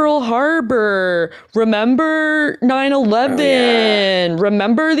 remember Pearl Harbor, remember 9/11,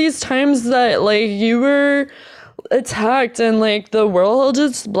 remember these times that like you were attacked and like the world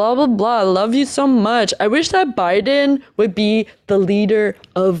is blah blah blah. I love you so much. I wish that Biden would be the leader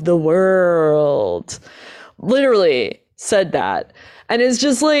of the world. Literally said that. And it's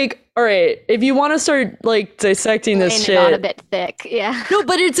just like, all right, if you want to start like dissecting this shit, on a bit thick, yeah. No,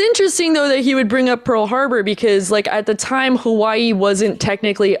 but it's interesting though that he would bring up Pearl Harbor because like at the time Hawaii wasn't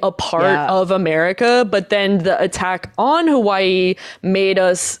technically a part of America, but then the attack on Hawaii made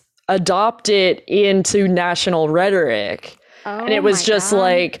us adopt it into national rhetoric. And it was just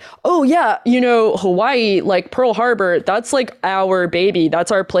like, oh yeah, you know, Hawaii, like Pearl Harbor, that's like our baby,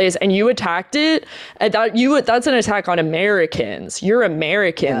 that's our place, and you attacked it, and that's an attack on Americans. You're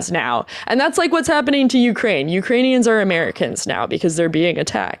Americans now, and that's like what's happening to Ukraine. Ukrainians are Americans now because they're being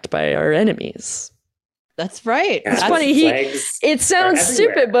attacked by our enemies. That's right. It's funny. It sounds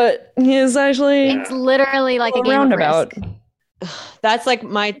stupid, but he is actually. It's literally like a game roundabout. Of Risk. That's like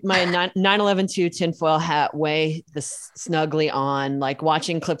my 9/11 tinfoil hat way snugly on, like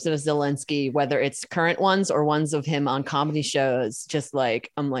watching clips of Zelensky, whether it's current ones or ones of him on comedy shows. Just like,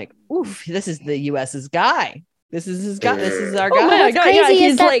 I'm like, oof, this is the US's guy. This is his guy. This is our guy. What's crazy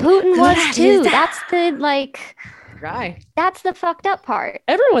is that Putin was too. That's the like guy. That's the fucked up part.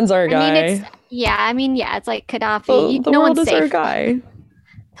 Everyone's our guy. I mean, it's like Gaddafi. The no world one's is safe. our guy.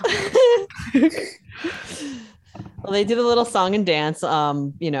 Well, they did a little song and dance,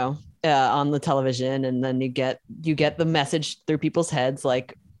 on the television, and then you get the message through people's heads,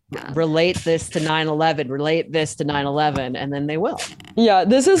 like relate this to 9/11, relate this to 9/11, and then they will. Yeah,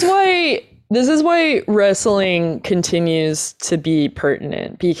 this is why wrestling continues to be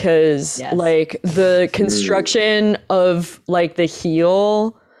pertinent because like the construction of like the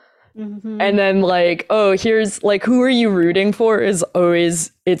heel. Mm-hmm. And then like, oh, here's like, who are you rooting for is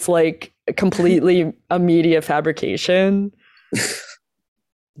always, it's like completely a media fabrication.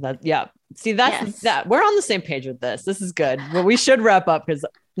 See, that we're on the same page with this. This is good. Well, we should wrap up because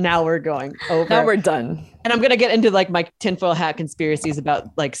now we're going over. Now we're done. And I'm going to get into like my tinfoil hat conspiracies about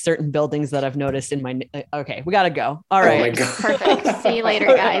like certain buildings that I've noticed in my, okay, we got to go. All right. Oh my God. Perfect. See you later,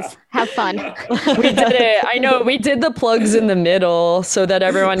 guys. Have fun. We did it. I know we did the plugs in the middle so that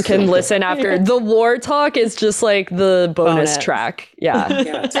everyone can listen after. The war talk is just like the bonus track. Yeah.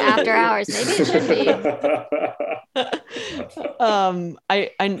 Totally. After hours. Maybe it should be.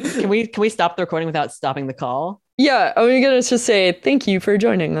 Can we stop the recording without stopping the call? Yeah, I'm gonna just say thank you for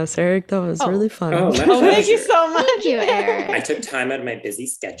joining us, Eric. That was really fun. Thank you so much. Thank you, Eric. I took time out of my busy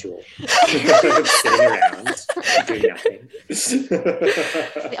schedule, sitting around, doing nothing.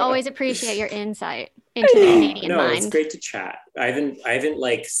 We always appreciate your insight into the Canadian mind. It's great to chat. I haven't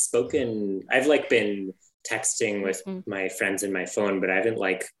like spoken. I've like been texting with my friends in my phone, but I haven't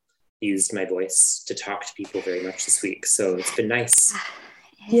like used my voice to talk to people very much this week. So it's been nice.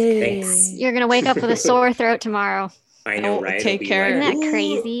 Yay. Thanks. You're gonna wake up with a sore throat tomorrow. I know, right? Take care. Isn't that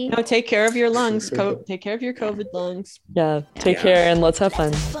crazy? No, take care of your lungs. Take care of your COVID lungs. Yeah, take care and let's have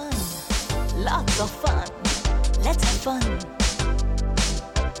fun. Lots of fun. Let's have fun.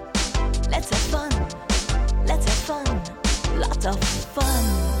 Let's have fun. Let's have fun. Lots of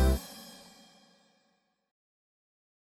fun.